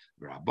neder.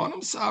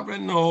 Rabbanim Savra,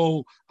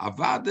 no,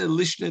 avade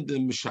lishne de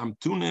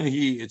mishamtuna.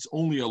 It's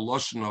only a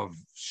lashon of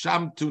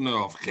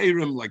shamtuna, of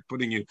cherem, like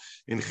putting you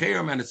in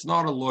cherem, and it's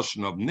not a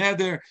lashon of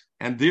neder,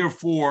 and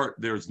therefore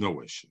there's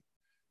no issue.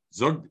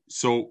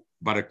 So,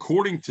 but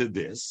according to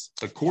this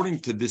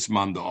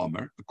Manda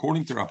Omer,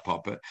 according to Rav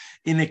Papa,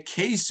 in a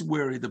case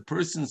where the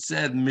person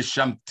said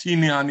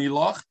mishamtini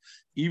anilach,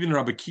 even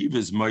Rabbi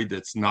Kiva's made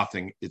that's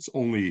nothing. It's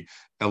only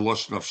a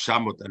lashon of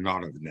shamut and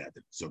not of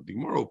neder. So the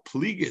Gemara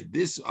upliga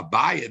this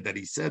abaya that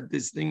he said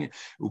this thing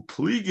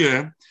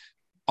upliga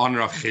on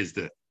Rav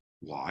Chizda.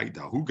 Why?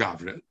 Dahu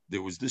Gavre.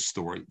 There was this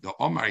story. The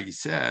Omar he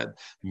said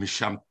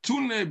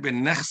mishamtune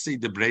benechse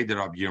de breder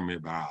Rab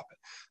Yirmiyah Barabbas.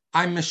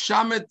 I'm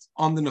meshamet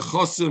on the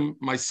nechosim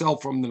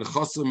myself from the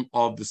nechosim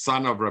of the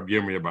son of Rab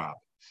Yirmiyah Barabbas.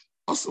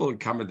 Also,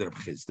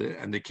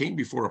 and they came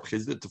before Rab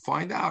Chizda to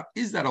find out,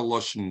 is that a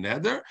lashon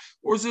neder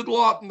or is it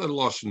lot in the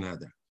lashon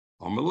neder?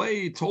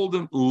 Amalei told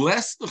him,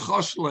 less the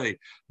choshle.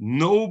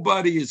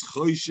 Nobody is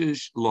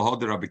choishish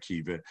lahad Rabbi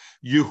Kiva.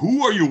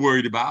 Who are you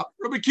worried about?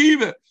 Rabbi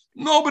Kiva.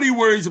 Nobody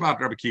worries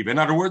about Rabbi Kiva. In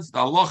other words, the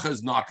halacha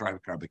is not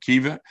Rabbi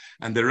Kiva,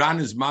 and the Ran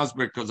is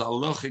masber because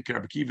halacha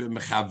Rabbi Kiva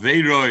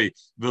mechaveiroi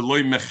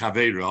v'loi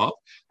mechaveirov,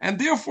 and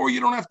therefore you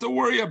don't have to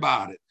worry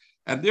about it.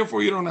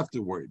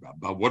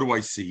 But what do I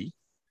see?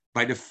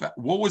 By the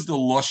what was the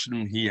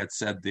lashon he had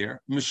said there?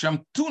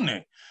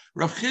 Mishamtune.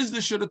 Rav Chizda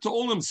should have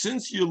told him,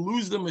 since you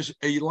lose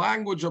a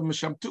language of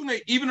Mishamtune,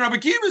 even Rabbi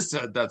Kiva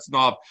said that's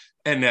not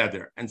a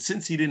neder. And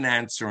since he didn't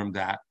answer him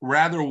that,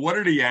 rather, what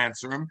did he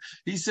answer him?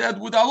 He said,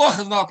 with Allah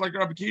is not like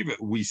Rabbi Kiva.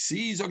 We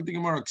see, so we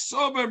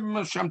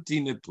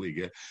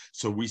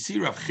see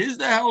Rav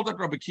Chizda held that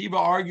Rabbi Kiva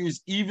argues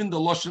even the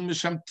lashon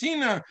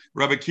Mishamtina,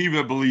 Rabbi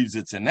Kiva believes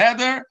it's a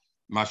neder.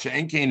 Masha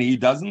Enkein, he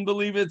doesn't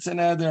believe it's a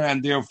neder,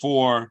 and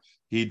therefore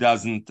he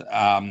doesn't.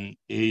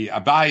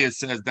 Abaya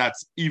says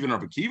that's even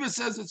Rabbi Kiva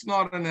says it's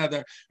not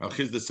another. Rabbi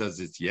Chizda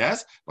says it's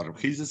yes, but Rabbi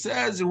Chizda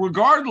says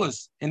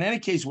regardless. In any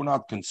case, we're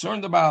not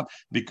concerned about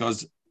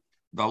because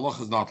the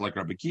halacha is not like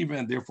Rabbi Kiva,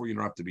 and therefore you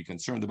don't have to be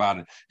concerned about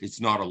it. It's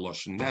not a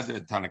lashon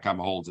neder.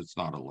 Tanakama holds it's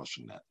not a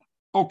lashon neder.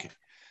 Okay,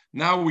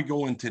 now we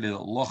go into the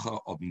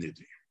halacha of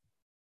nidri,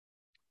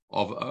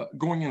 of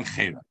going in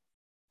chera.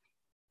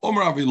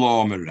 Omer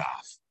Avilo Omer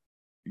Rav.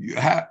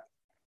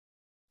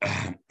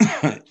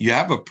 You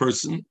have a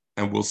person,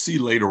 and we'll see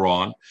later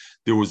on,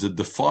 there was a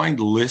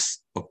defined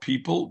list of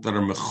people that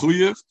are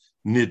mechuyev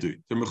nidu.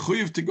 They're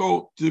mechuyev to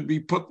go to be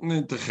put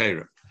into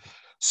cherem.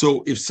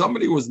 So if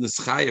somebody was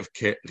nischayev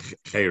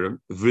cherem,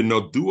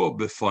 v'noduo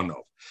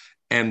befonov,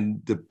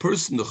 and the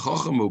person, the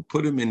chacham who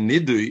put him in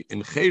nidu,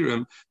 in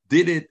cherem,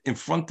 did it in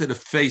front of the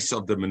face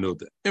of the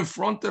menuda, in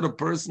front of the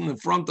person, in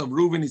front of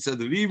Reuven, he said,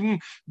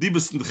 Reuven,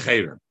 dibus in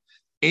cherem.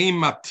 Ein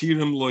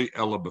matirim loy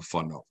ela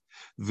befonov.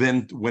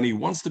 Then when he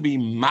wants to be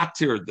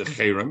matir the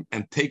cherem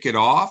and take it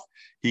off,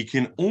 he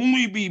can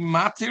only be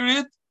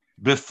matir it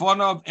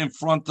befonav, in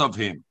front of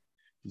him.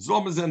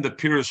 Zomazan the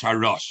Pirush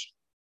Harash.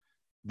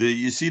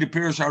 You see the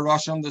Pirush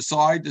Harash on the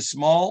side, the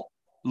small,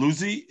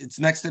 Lucy, it's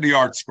next to the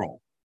art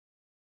scroll.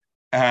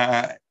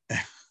 I'm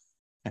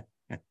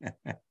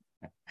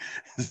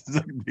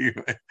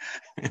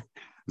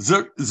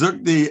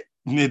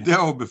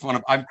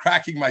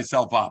cracking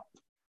myself up.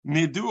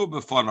 Nidu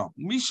befonov.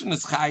 Mishin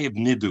is chayiv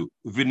nidu.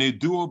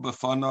 V'nidu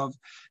befonov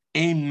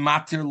ein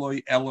matir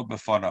loy ela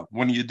befonov.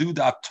 When you do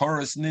that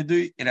Taurus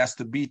nidu, it has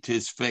to be to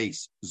his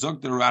face.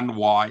 Zog the Ran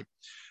why?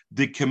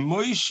 The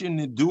kemoish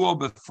nidu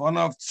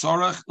befonov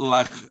tzorach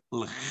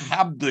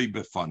lechabdoi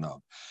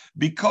befonov.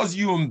 Because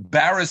you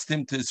embarrassed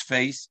him to his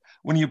face.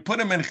 When you put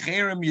him in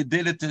cherem, you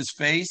did it to his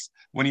face.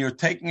 When you're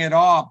taking it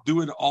off,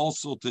 do it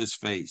also to his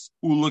face.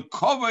 And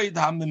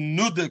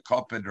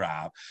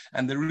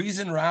the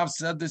reason Rav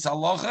said this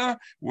halacha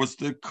was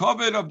the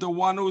covet of the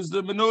one who is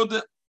the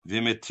menuda.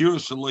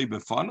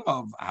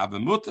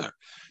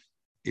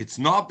 It's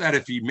not that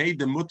if he made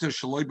the mutter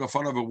shaloi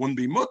b'fanav, it wouldn't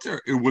be mutter.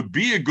 It would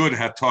be a good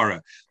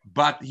hatara.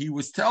 But he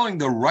was telling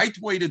the right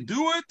way to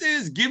do it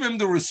is give him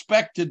the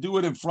respect to do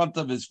it in front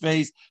of his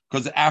face,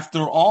 because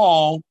after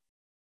all,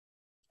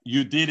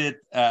 you did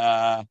it.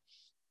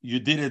 you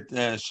did it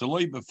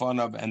shaloi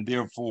b'fanav, and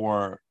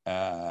therefore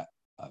zok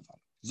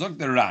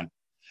the ran.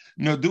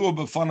 Nadua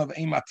b'fanav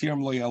ein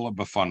matirim lo yela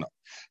b'fanav.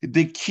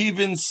 The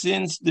kivin,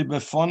 since the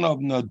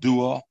b'fanav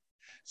nadua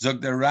zok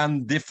the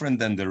ran different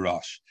than the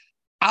rush.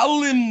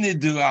 Alim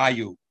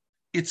niduayu.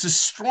 It's a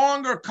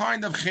stronger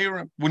kind of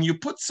cherem. When you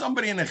put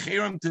somebody in a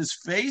cherem to his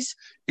face,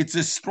 it's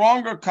a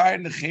stronger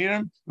kind of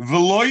cherem.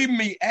 V'loi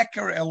mi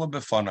eker ela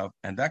b'fanav.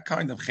 And that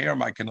kind of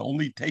cherem I can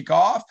only take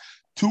off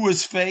to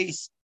his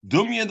face. If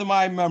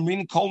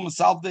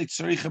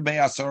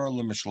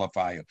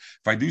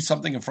I do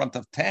something in front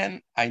of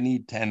 10, I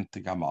need 10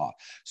 to come off.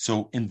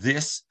 So in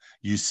this,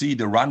 you see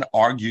the Ran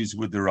argues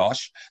with the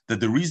Rosh that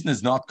the reason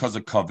is not because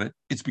of covet,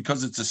 it's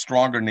because it's a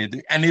stronger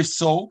nidui. And if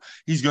so,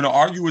 he's going to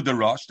argue with the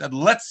Rosh that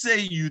let's say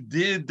you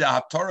did the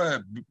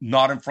Hatorah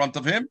not in front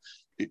of him,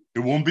 it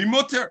won't be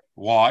mutter.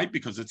 Why?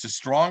 Because it's a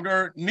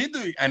stronger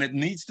nidui and it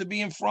needs to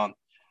be in front.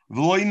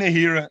 So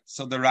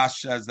the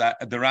Rosh says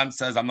that, the Ran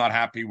says, I'm not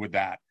happy with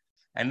that.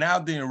 And now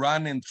the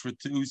Iran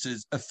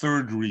introduces a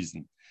third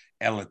reason.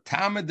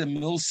 Elatama de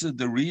Milsa,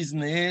 the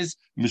reason is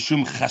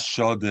Mishum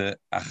Chashad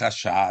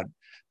Achashad.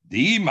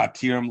 The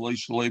Matirim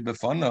Loishloi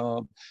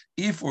Befanav.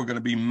 If we're going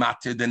to be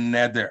matir the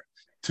neder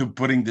to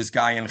putting this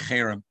guy in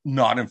Cherem,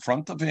 not in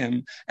front of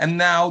him, and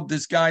now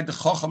this guy, the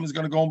Chacham, is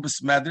going to go in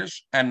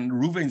Besmedrish, and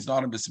Reuven's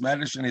not in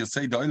Besmedrish, and he'll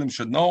say, the Olim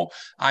should know,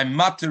 I'm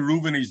matir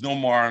Reuven, he's no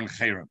more in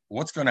Cherem.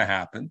 What's going to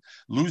happen?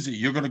 Luzi,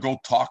 you're going to go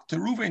talk to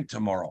Reuven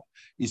tomorrow.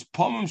 Is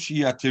Pomam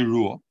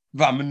Shiatiru,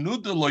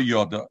 Vamenuda lo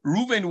Yoda.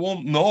 Reuven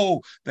won't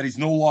know that he's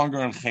no longer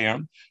in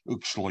Cherem.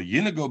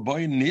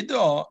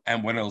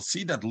 And when he'll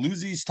see that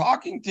Luzi is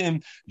talking to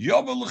him,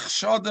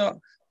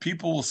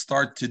 people will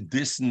start to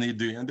diss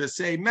Nidui. And they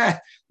say, meh,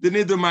 the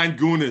Nidui mein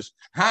Gunish.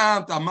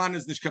 Hand, a man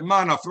is nicht kein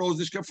Mann, a Frau is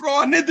nicht kein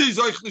Frau, a Nidui is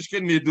euch nicht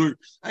kein Nidui.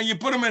 And you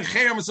put him in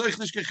Cherem, it's euch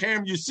nicht kein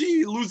Cherem. You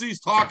see, Luzi is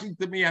talking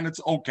to me and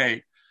it's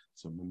okay.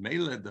 So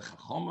Memele, the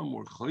Chachamim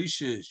were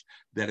choishish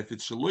that if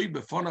it's Shaloi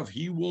B'fanav,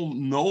 he won't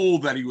know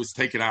that he was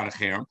taken out of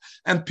Cherem,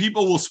 and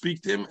people will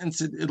speak to him and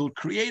said it'll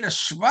create a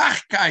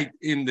schwachkeit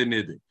in the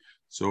Nidui.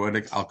 So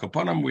at Al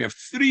Kapanim, we have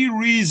three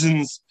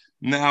reasons.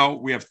 Now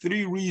we have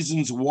three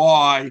reasons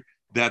why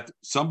that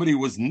somebody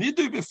was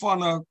Nidui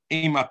B'fanav,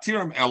 a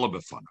Matirim Ela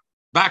B'fanav.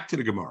 Back to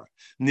the Gemara.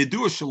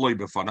 Nidua shaloi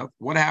b'fanav.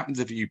 What happens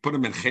if you put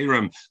him in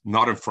cherem,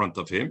 not in front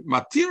of him?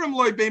 Matirim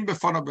loy bein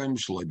b'fanav, bein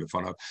shaloi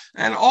b'fanav.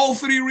 And all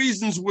three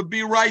reasons would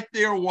be right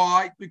there.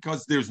 Why?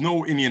 Because there's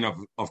no Indian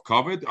of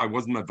covet. I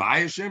wasn't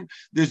mavayishim.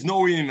 There's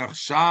no Indian of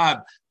shad.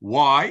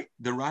 Why?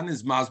 The Ran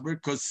is masber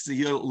because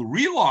he'll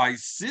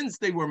realize since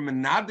they were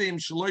menadim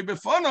shaloi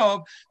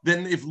b'fanav,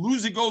 then if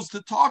Luzi goes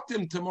to talk to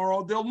him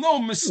tomorrow, they'll know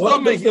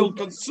mistameh he'll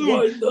consume.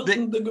 Why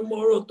doesn't the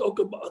Gemara talk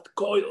about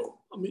coil?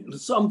 I mean,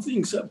 some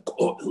things have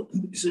coil.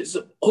 This is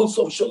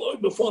also shaloi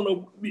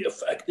b'fanav would be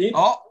affecting.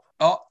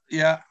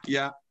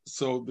 Yeah.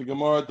 So the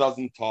Gemara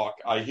doesn't talk.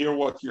 I hear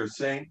what you're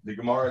saying. The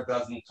Gemara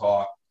doesn't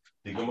talk.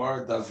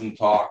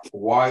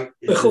 Why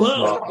is this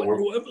not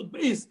whoever the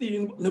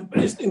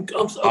Beis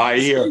comes up? I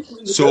hear.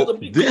 So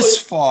this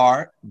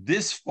far,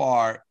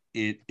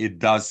 it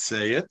does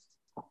say it.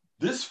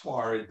 This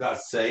far, it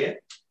does say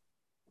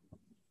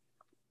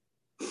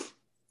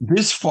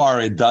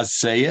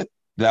it.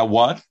 That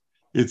what?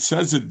 It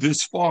says it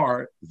this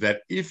far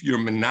that if you're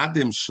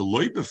menadim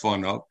shaloi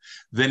b'fanav,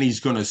 then he's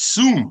going to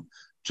assume,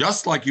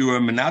 just like you were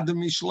menadim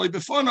mishloi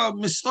b'fanav,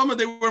 mistama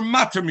they were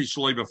matter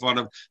mishloi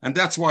b'fanav, and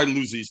that's why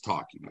Luzi's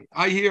talking.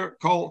 I hear,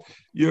 Cole,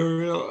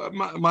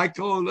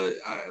 Michael,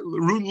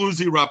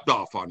 Luzi rubbed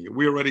off on you.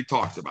 We already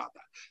talked about that.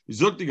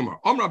 You're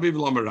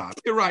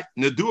right.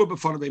 Nedua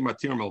b'fanav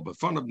matirim el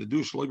b'fanav,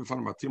 nedua shaloi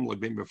b'fanav matirim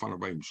lebein b'fanav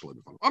shaloi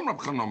b'fanav. Amra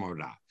b'chanam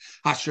amra.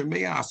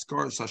 Hashemei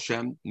askar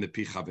Hashem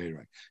nepi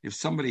chaverei. If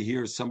somebody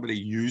hears, somebody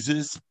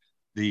uses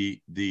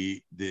the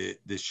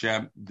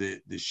shem,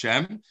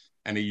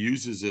 and he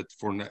uses it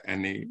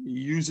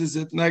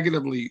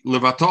negatively.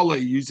 Levatala,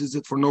 he uses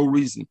it for no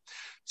reason.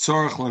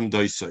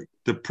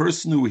 The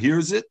person who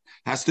hears it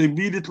has to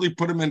immediately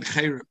put him in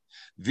cherem.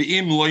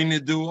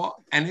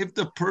 And if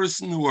the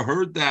person who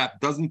heard that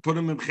doesn't put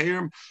him in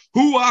cherem,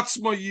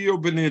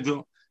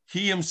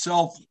 he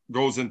himself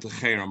goes into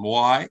cherem.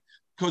 Why?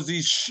 Because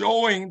he's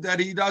showing that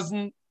he's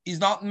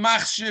not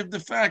machshiv the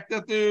fact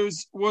that there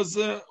was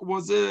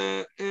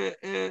a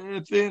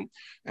thing,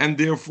 and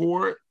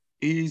therefore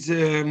he's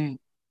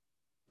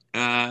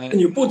and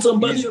you put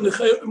somebody in the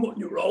cherem on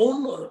your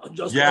own, or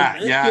just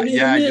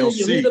you'll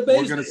see. We're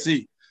going to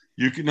see.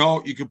 You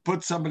can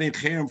put somebody in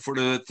cherem for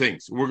the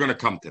things. We're going to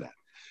come to that.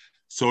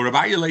 So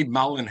Rabbi Yeleid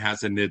Malin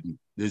has a nidin.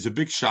 There's a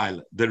big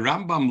shaila. The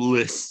Rambam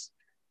lists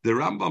the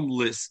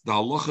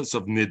halachas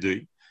of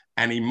nidui,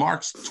 and he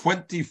marks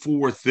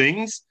 24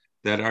 things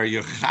that are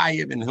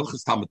yechayev in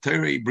Hilchas Talmud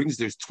Torah. He brings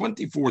there's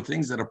 24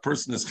 things that a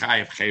person is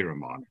chayev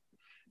cherem on.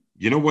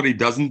 You know what he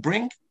doesn't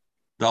bring?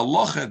 The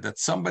halacha that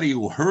somebody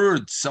who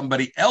heard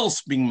somebody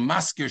else being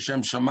masker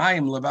shem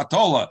shamayim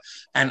levatola,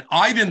 and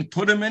I didn't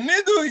put him in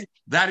nidui,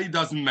 that he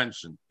doesn't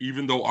mention.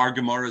 Even though our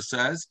Gemara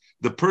says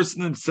the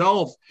person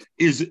himself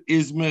is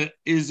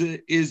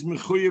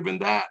mechuyev in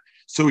that.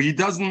 So he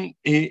doesn't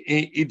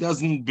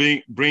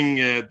bring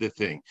the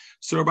thing.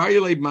 So Rabbi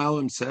Leib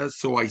Malim says,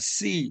 so I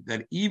see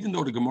that even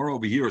though the Gemara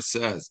over here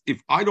says,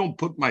 if I don't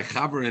put my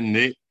chaver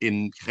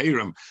in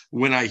Cherem,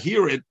 when I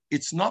hear it,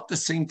 it's not the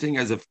same thing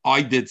as if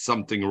I did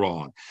something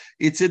wrong.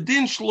 It's a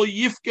din shlo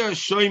yifka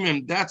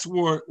shoymim. That's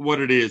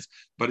what it is.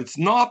 But it's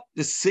not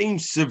the same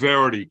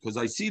severity, because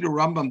I see the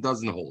Rambam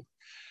doesn't hold.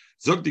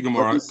 Zog the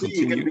Gemara,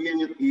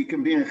 continue. You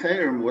can be in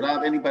Cherem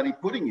without anybody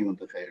putting you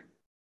into Cherem.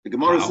 The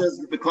Gemara says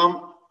you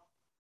become.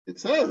 It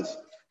says.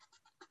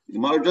 The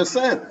Gemara just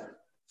said.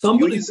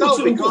 Somebody puts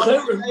you into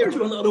Cherem, but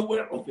you're not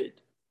aware of it.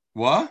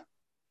 What?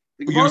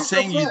 You're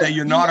saying that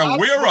you're not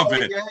aware of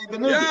it.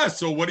 Yeah,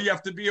 so what do you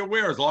have to be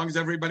aware as long as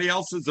everybody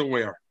else is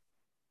aware?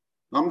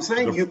 I'm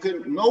saying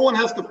no one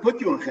has to put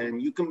you in Cherem.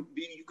 You can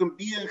be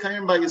in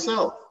Cherem by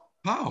yourself.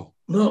 How?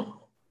 No.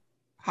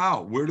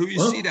 How? Where do you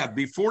see that?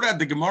 Before that,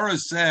 the Gemara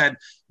said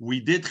we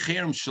did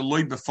cherem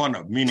shaloi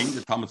b'fanav, meaning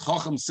the Talmud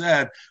Chacham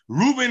said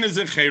Reuven is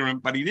in cherem,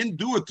 but he didn't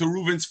do it to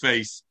Reuven's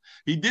face.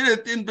 He did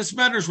it in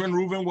Besmedrash when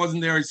Reuven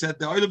wasn't there. He said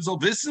the oilam zal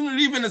wissen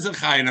Reuven is in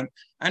cherem,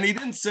 and he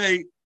didn't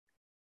say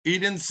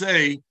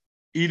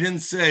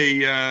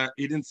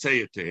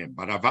it to him.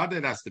 But Avad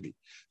it has to be.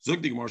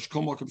 Zog the Gemara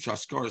shkol makom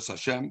shaskaras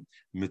Hashem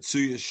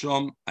mitzuya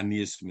sham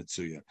aniyas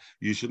mitzuya.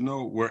 You should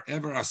know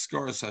wherever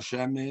askaras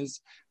Hashem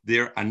is,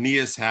 there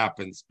aniyas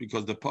happens,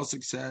 because the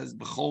pasuk says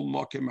b'chol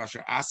makom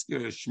asher asker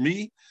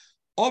shmi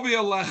ovi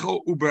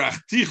alecho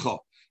uberachticha.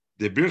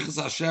 The birchas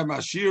Hashem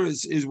ashir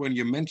is when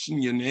you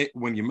mention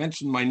when you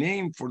mention my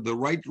name for the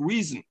right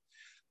reason.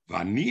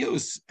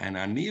 Anius, and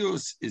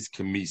Anius is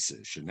Kamisa.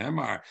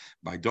 Shenemar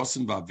by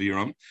Dosan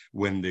Vaviram,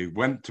 when they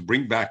went to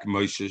bring back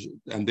Moshe,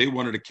 and they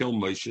wanted to kill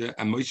Moshe,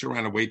 and Moshe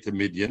ran away to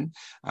Midian.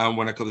 And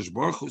when HaKadosh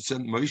Baruch Hu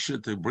sent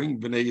Moshe to bring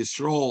Bnei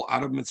Yisrael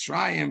out of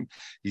Mitzrayim,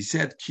 he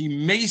said, Ki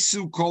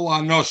mesu kol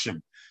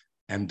anoshim.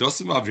 And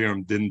Dosan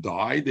Vaviram didn't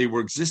die. They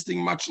were existing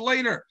much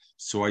later.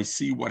 So I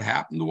see what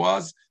happened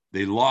was,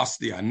 they lost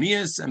the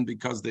Anias, and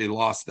because they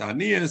lost the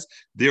Anias,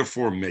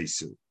 therefore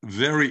Mesu.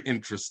 Very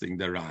interesting,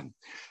 Daran.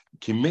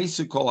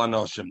 Listen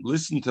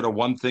to the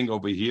one thing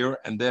over here,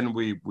 and then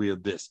we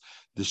have this.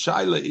 The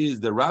shaila is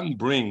the Ram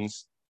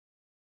brings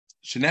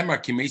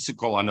Shenemar Kimesu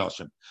Kol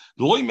Anoshim.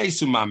 Loy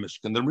Mesu Mamish.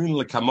 Can the Rin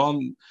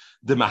Lekamon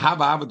the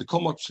Mahava the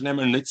Komok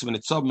Shenemar Nitzav and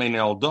Itzav Mein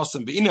El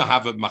Dosam V'ina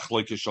have a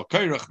Machloike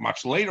Shokirach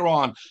much later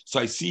on. So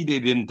I see they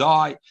didn't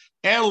die.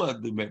 Ella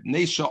the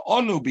Nesha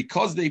Onu,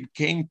 because they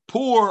became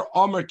poor.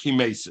 Omer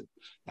Kimesu.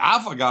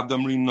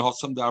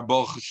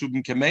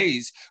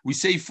 We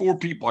say 4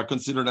 people are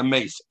considered a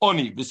mace.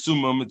 Oni,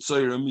 Vesuma,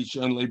 Mitzayra,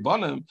 Misha, and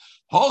Lebanim.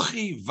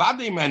 Hochi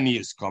Vade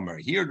Manias Comer.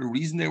 Here, the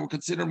reason they were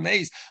considered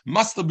mace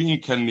must have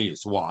been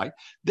Kanias. Why?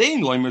 They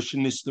in Loimer.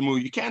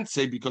 You can't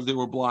say because they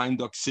were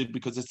blind,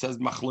 because it says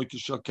Machloike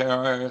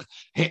Shaker,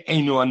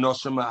 He'enu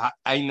Anosham,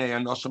 Aine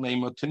Anosham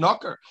Emo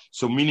Tinoker.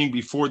 So, meaning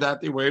before that,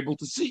 they were able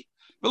to see.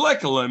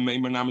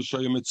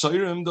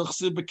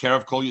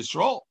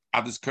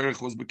 Addis Kirch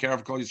was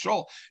Bekerev Kol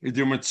Yisrael. If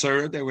they're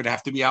Mitzvah, they would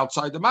have to be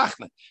outside the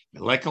Machne.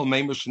 V'lekel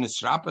meimush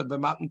nisrapa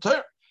b'matan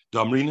ter.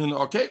 Damrinin,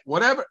 okay,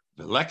 whatever.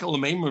 V'lekel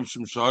meimush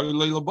mshari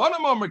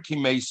le'labanam amar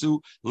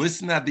kimesu.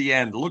 Listen at the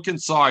end. Look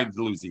inside,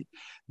 Lucy.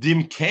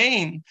 Dim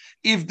Kain,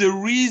 if the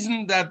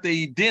reason that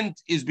they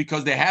didn't is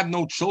because they have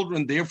no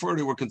children, therefore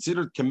they were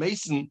considered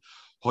kimesin,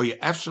 hoye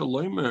efshar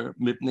loimer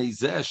mipnei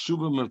zeh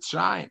shuva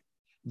mitzrayim.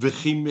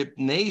 Hashem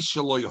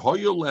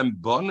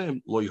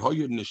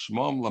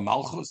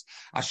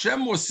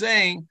was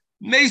saying,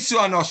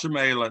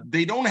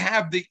 they don't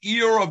have the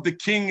ear of the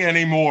king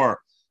anymore.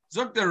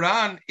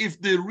 Zokdaran, if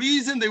the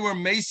reason they were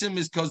Mesim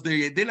is because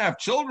they didn't have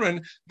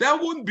children,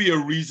 that wouldn't be a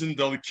reason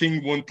that the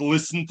king wouldn't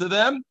listen to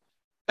them.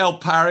 El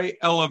Pari,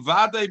 El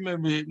Avade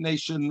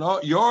Nation,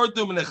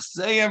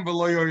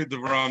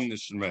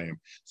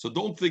 so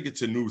don't think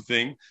it's a new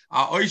thing.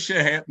 Or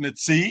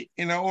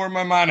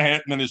my man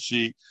Hetman.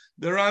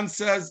 The Ran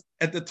says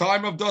at the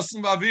time of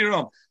Dosan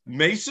Vaviram,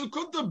 Mesa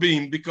could have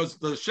been, because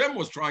the Shem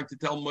was trying to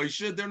tell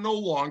Moshe they're no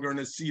longer in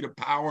a seat of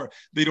power.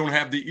 They don't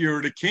have the ear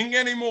of the king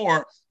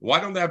anymore. Why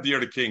don't they have the ear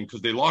of the king?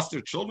 Because they lost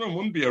their children.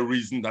 Wouldn't be a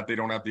reason that they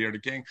don't have the ear of the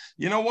king.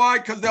 You know why?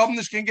 Because they have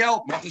Nishkin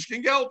Geld. Not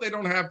Nishkin Geld, they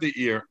don't have the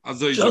ear.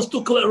 Just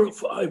to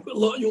clarify,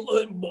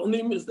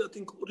 Bonim, is that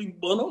including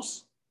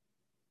bonus?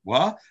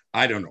 What?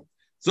 I don't know.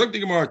 Zog the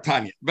Gemara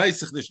Tanya.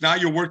 Now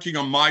you're working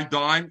on my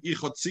dime.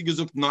 Ich hat sie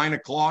gesagt 9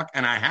 o'clock,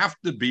 and I have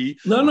to be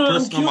a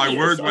person of my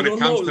word when it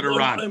comes to the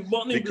Ran.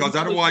 Because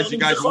otherwise you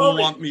guys won't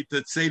want me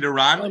to say the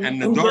Ran,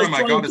 and the Durham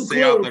I got to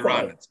say out the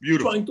Ran. It's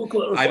beautiful.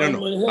 I don't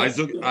know.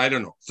 I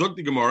don't know. Zog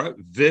the Gemara,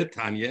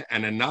 Tanya,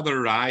 and another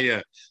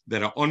Raya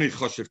that are only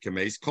Choshev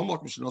Kameis,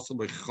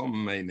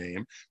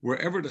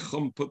 wherever the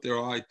Chum put their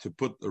eye to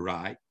put the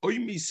Rai, Oy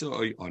Misa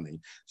Oy Oni.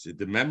 So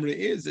the memory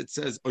is, it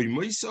says Oy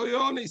Misa Oy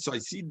Oni. So I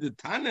see the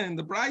Tana and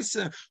the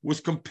Braisa was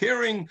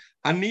comparing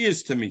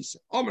Anias to Misa.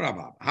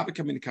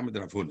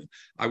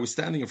 I was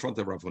standing in front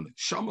of Rav Hunan.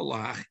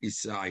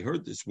 I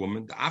heard this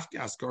woman,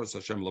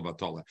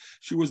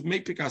 she was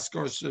making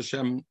Askar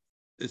Hashem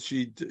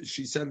she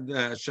said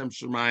Hashem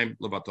Shemaim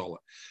Levatola.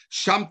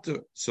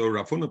 Shamta, so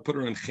Rav Huna put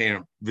her in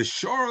Cherem.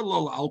 V'shara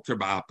lo alter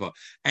ba'apa,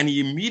 and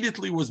he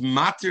immediately was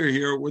matir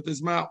here with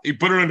his mouth. He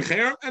put her in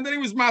Cherem, and then he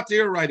was matir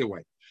here right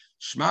away.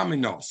 Shema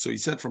Mino. So he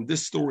said, from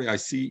this story, I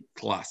see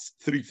class,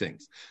 three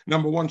things.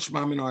 Number one,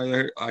 Shema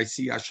Mino, I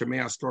see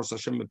Hashemei Astor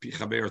Hashem Mepi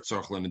Chaber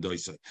Tzorchlen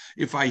Doisei.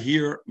 If I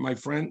hear my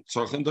friend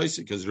Tzorchlen Doisei,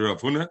 because Rav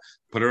Huna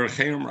put her in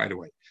Cherem right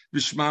away.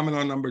 Shema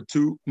Mino, number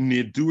two,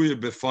 Niduya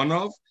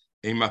Befonov.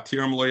 He was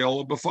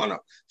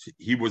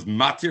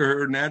matir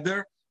her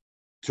neder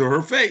to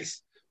her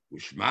face.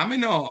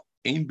 The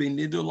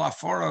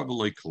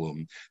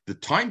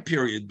time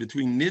period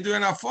between nidu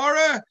and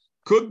afara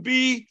could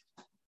be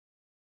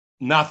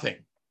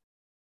nothing.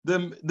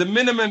 The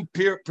minimum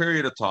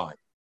period of time.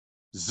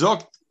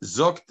 Zokt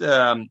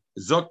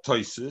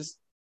Toises.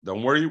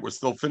 Don't worry, we're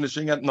still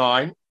finishing at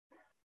 9.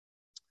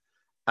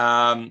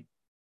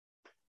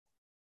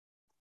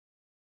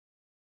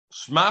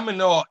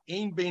 Shmamino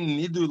ain't been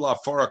nidu la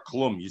for a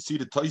klum. You see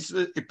the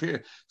Toisa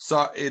appear.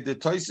 So the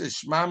Toisa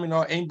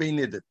Shmamino ain't been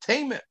nidu.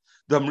 Tame it.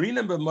 The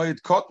Marina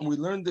b'Moed Cotton. We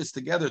learned this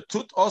together.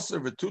 Tut oser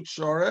v'tut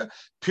shara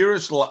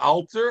pirish la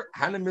alter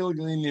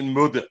hanamilglin in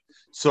muda.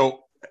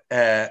 So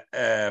and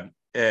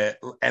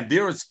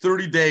there is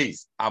 30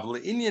 days.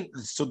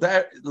 So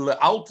that la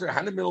alter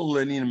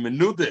hanamilglin in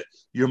menuda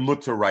you're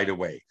mutter right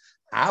away.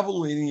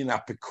 Avalinian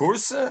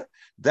apikursa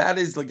that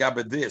is like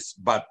this,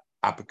 but.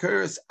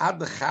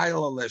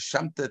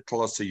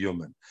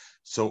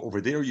 So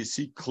over there you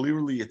see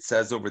clearly it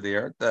says over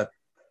there that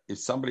if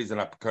somebody's an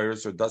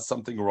apikurus or does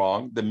something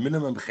wrong, the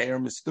minimum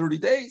cherem is 30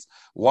 days.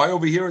 Why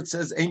over here it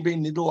says ein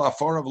bein nidul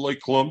afar of loy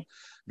klum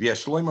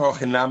v'yashloim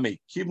arochinami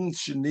kibn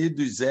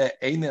shenidu zeh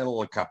ein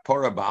el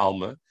kapora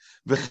ba'alma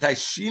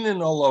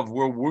v'chayshinin olav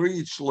we're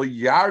worried shlo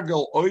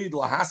yargel oid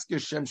lahasker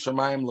shem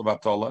shamayim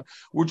levatola.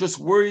 We're just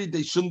worried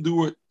they shouldn't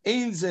do it.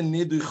 It's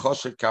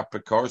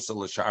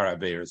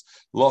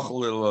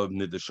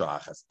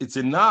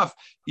enough,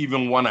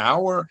 even 1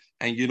 hour,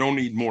 and you don't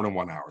need more than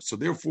 1 hour. So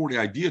therefore, the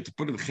idea to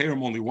put in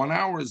cherem only 1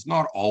 hour is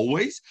not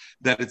always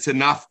that it's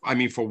enough. I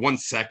mean, for 1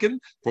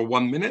 second, for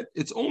 1 minute,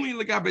 it's only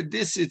like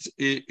this.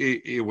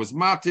 It was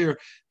matir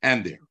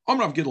and there.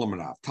 Amrav Gidl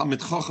Merav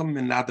Talmid Chacham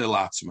Menadel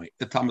Atzmei.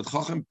 The Talmid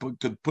Chacham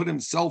could put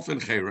himself in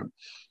cherem.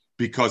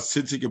 Because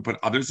since he can put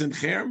others in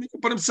cherem, he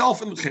can put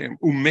himself in cherem.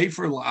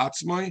 Umefer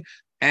la'atzmai,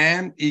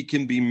 and he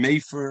can be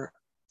mefer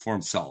for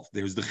himself.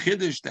 There's the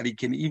chiddush that he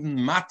can even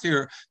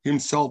matir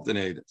himself in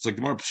it. It's like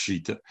the more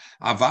pshita.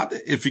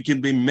 If he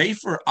can be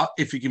mefer,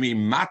 if he can be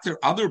matir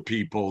other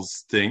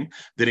people's thing,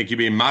 then he can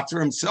be matir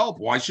himself.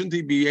 Why shouldn't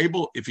he be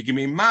able? If he can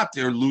be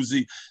matir,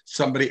 losing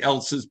somebody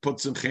else's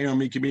puts in cherem,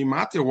 he can be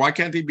matir. Why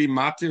can't he be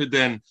matir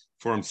then?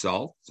 For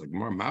himself, it's like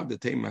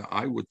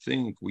I would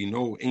think we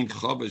know a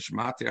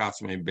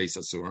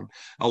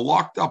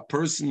locked up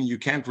person, you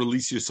can't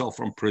release yourself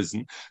from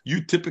prison.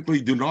 You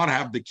typically do not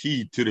have the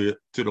key to the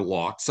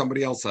lock.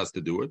 Somebody else has to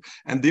do it,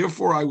 and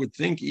therefore I would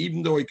think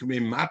even though he can be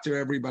matir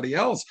everybody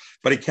else,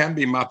 but he can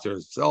be matir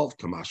himself.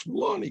 Kamash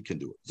Malon, he can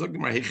do it.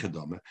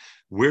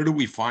 Where do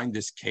we find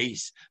this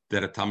case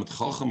that a Talmid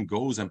Chacham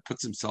goes and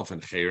puts himself in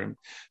cherem?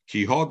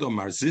 Ki hodo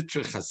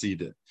marzitra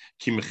chasida,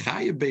 ki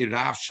mechayev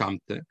beirav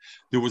shamte.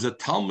 There was a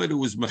Talmud who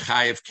was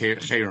mechayev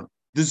cherem,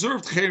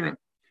 deserved cherem.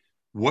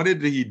 What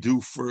did he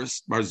do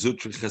first?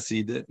 Marzutra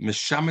chasida,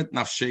 meshamet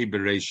nafshei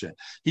bereisha.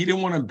 He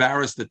didn't want to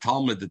embarrass the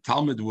Talmud. The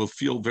Talmud will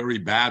feel very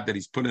bad that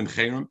he's put in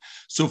cherem.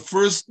 So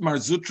first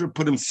Marzutra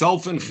put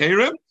himself in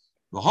cherem,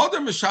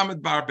 v'hodo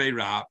meshamet bar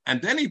beirav,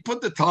 and then he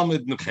put the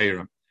Talmud in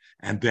cherem,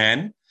 and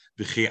then.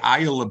 When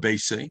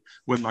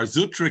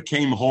Marzutra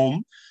came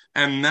home,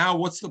 and now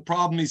what's the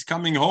problem? He's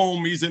coming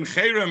home, he's in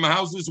cherem.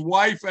 How's his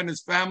wife and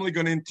his family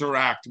going to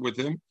interact with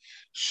him?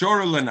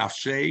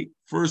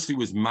 First he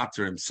was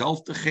matir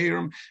himself to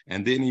cherem,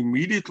 and then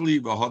immediately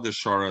v'hoda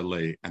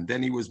shara, and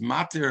then he was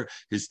matir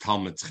his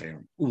Talmud's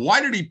cherem. Why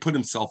did he put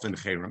himself in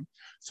cherem?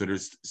 So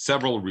there's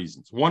several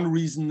reasons. One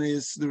reason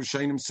is the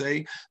Rishonim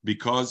say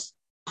because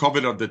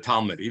covered of the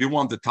Talmud. He didn't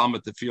want the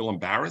Talmud to feel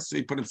embarrassed, so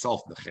he put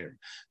himself in the cherem.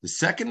 The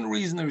second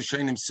reason the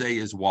Rishonim say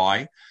is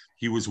why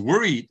he was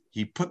worried.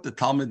 He put the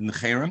Talmud in the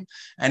cherem,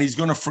 and he's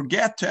going to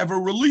forget to ever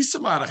release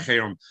him out of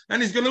cherem,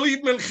 and he's going to leave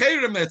him in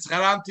cherem. It's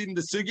in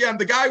the sugya, and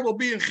the guy will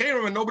be in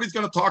cherem, and nobody's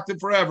going to talk to him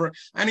forever.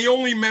 And he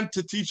only meant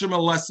to teach him a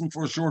lesson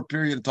for a short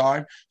period of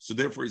time. So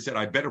therefore, he said,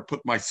 "I better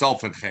put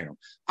myself in cherem.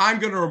 I'm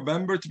going to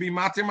remember to be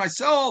matir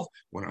myself.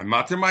 When I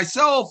matir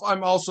myself,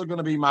 I'm also going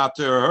to be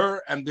matir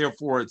her, and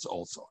therefore, it's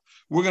also."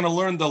 We're going to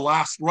learn the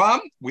last Ram.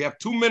 We have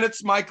 2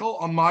 minutes, Michael,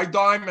 on my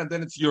dime, and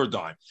then it's your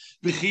dime.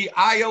 He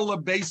was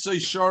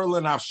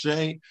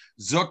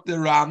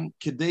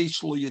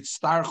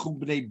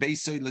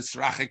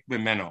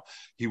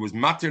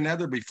matir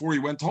neder before he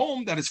went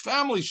home that his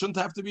family shouldn't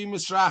have to be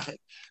misrachik.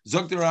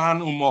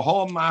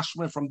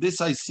 From this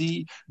I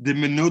see the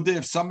menuda.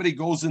 If somebody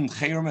goes in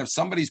cherem, if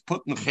somebody's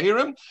put in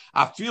cherem,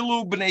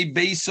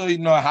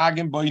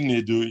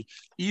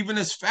 even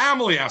his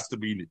family has to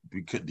be.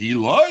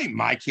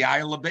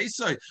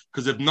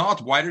 Because if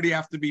not, why did he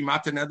have to be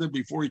mataneder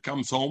before he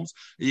comes home?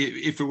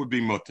 If it would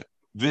be mutter.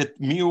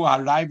 Vit miu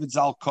arrived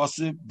zal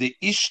kosiv the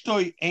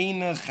ishtoi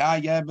eine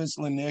chayebes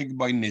leneg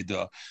by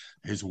nida.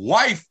 His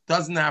wife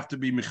doesn't have to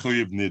be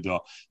mechuyev nida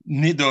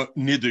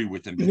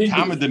with him. The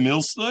time of the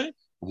milstoi.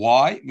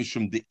 Why?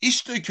 Mishum the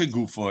ishtoi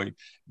kegufoi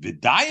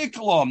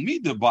v'dayekla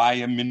mida by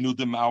a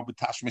minudem au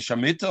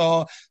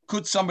b'tashmishamita.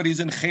 Could somebody's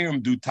in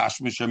cherem do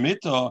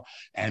tashmishamita?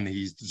 And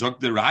he's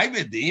zok the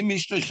rivet the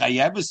ishtoi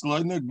chayebes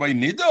leneg by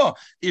nida.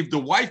 If the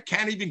wife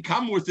can't even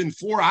come within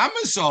 4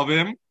 amas of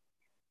him.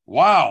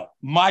 Wow,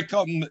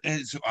 Micah boy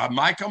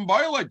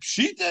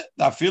pshita.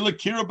 I feel a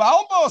kira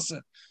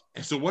balmosa.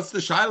 So what's the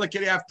shaila?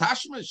 Can you have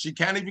tashma? She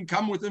can't even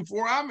come within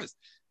 4 amas.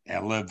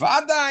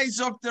 Elevada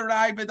zok the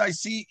raibed. I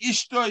see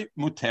ishtoi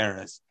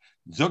muteres.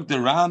 Zok the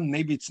ram.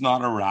 Maybe it's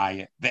not a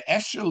raya. The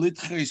esher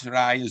litches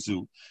raya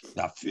zu.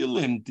 Da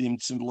film dim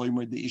zum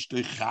loimer the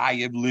ishtoi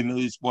chayev lino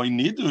is boy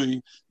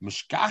nidui.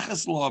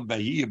 Mishkachas lo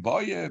behi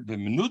boye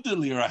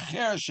b'menudeli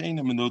racher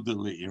sheina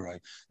menudeli irai.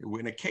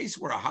 In a case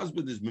where a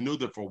husband is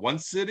menuda for one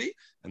city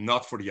and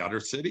not for the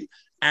other city,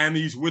 and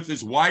he's with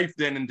his wife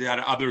then in that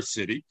other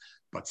city,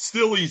 but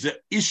still he's an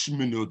ish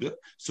menuda,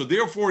 so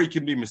therefore he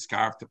can be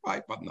miscarved to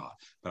fight, but not.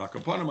 But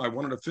upon him, I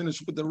wanted to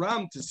finish with the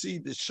ram to see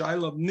the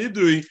shaila of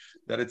nidui,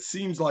 that it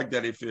seems like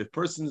that if a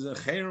person is a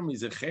cherem,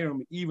 he's a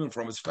cherem even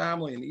from his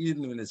family, and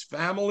even when his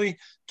family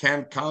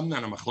can't come,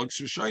 and a machlok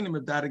shoshonim,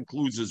 if that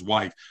includes his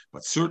wife,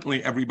 but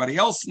certainly everybody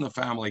else in the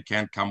family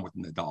can't come with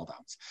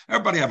nidaldams.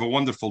 Everybody have a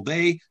wonderful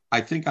day.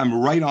 I think I'm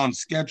right on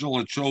schedule.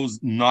 It shows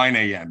 9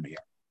 a.m. here.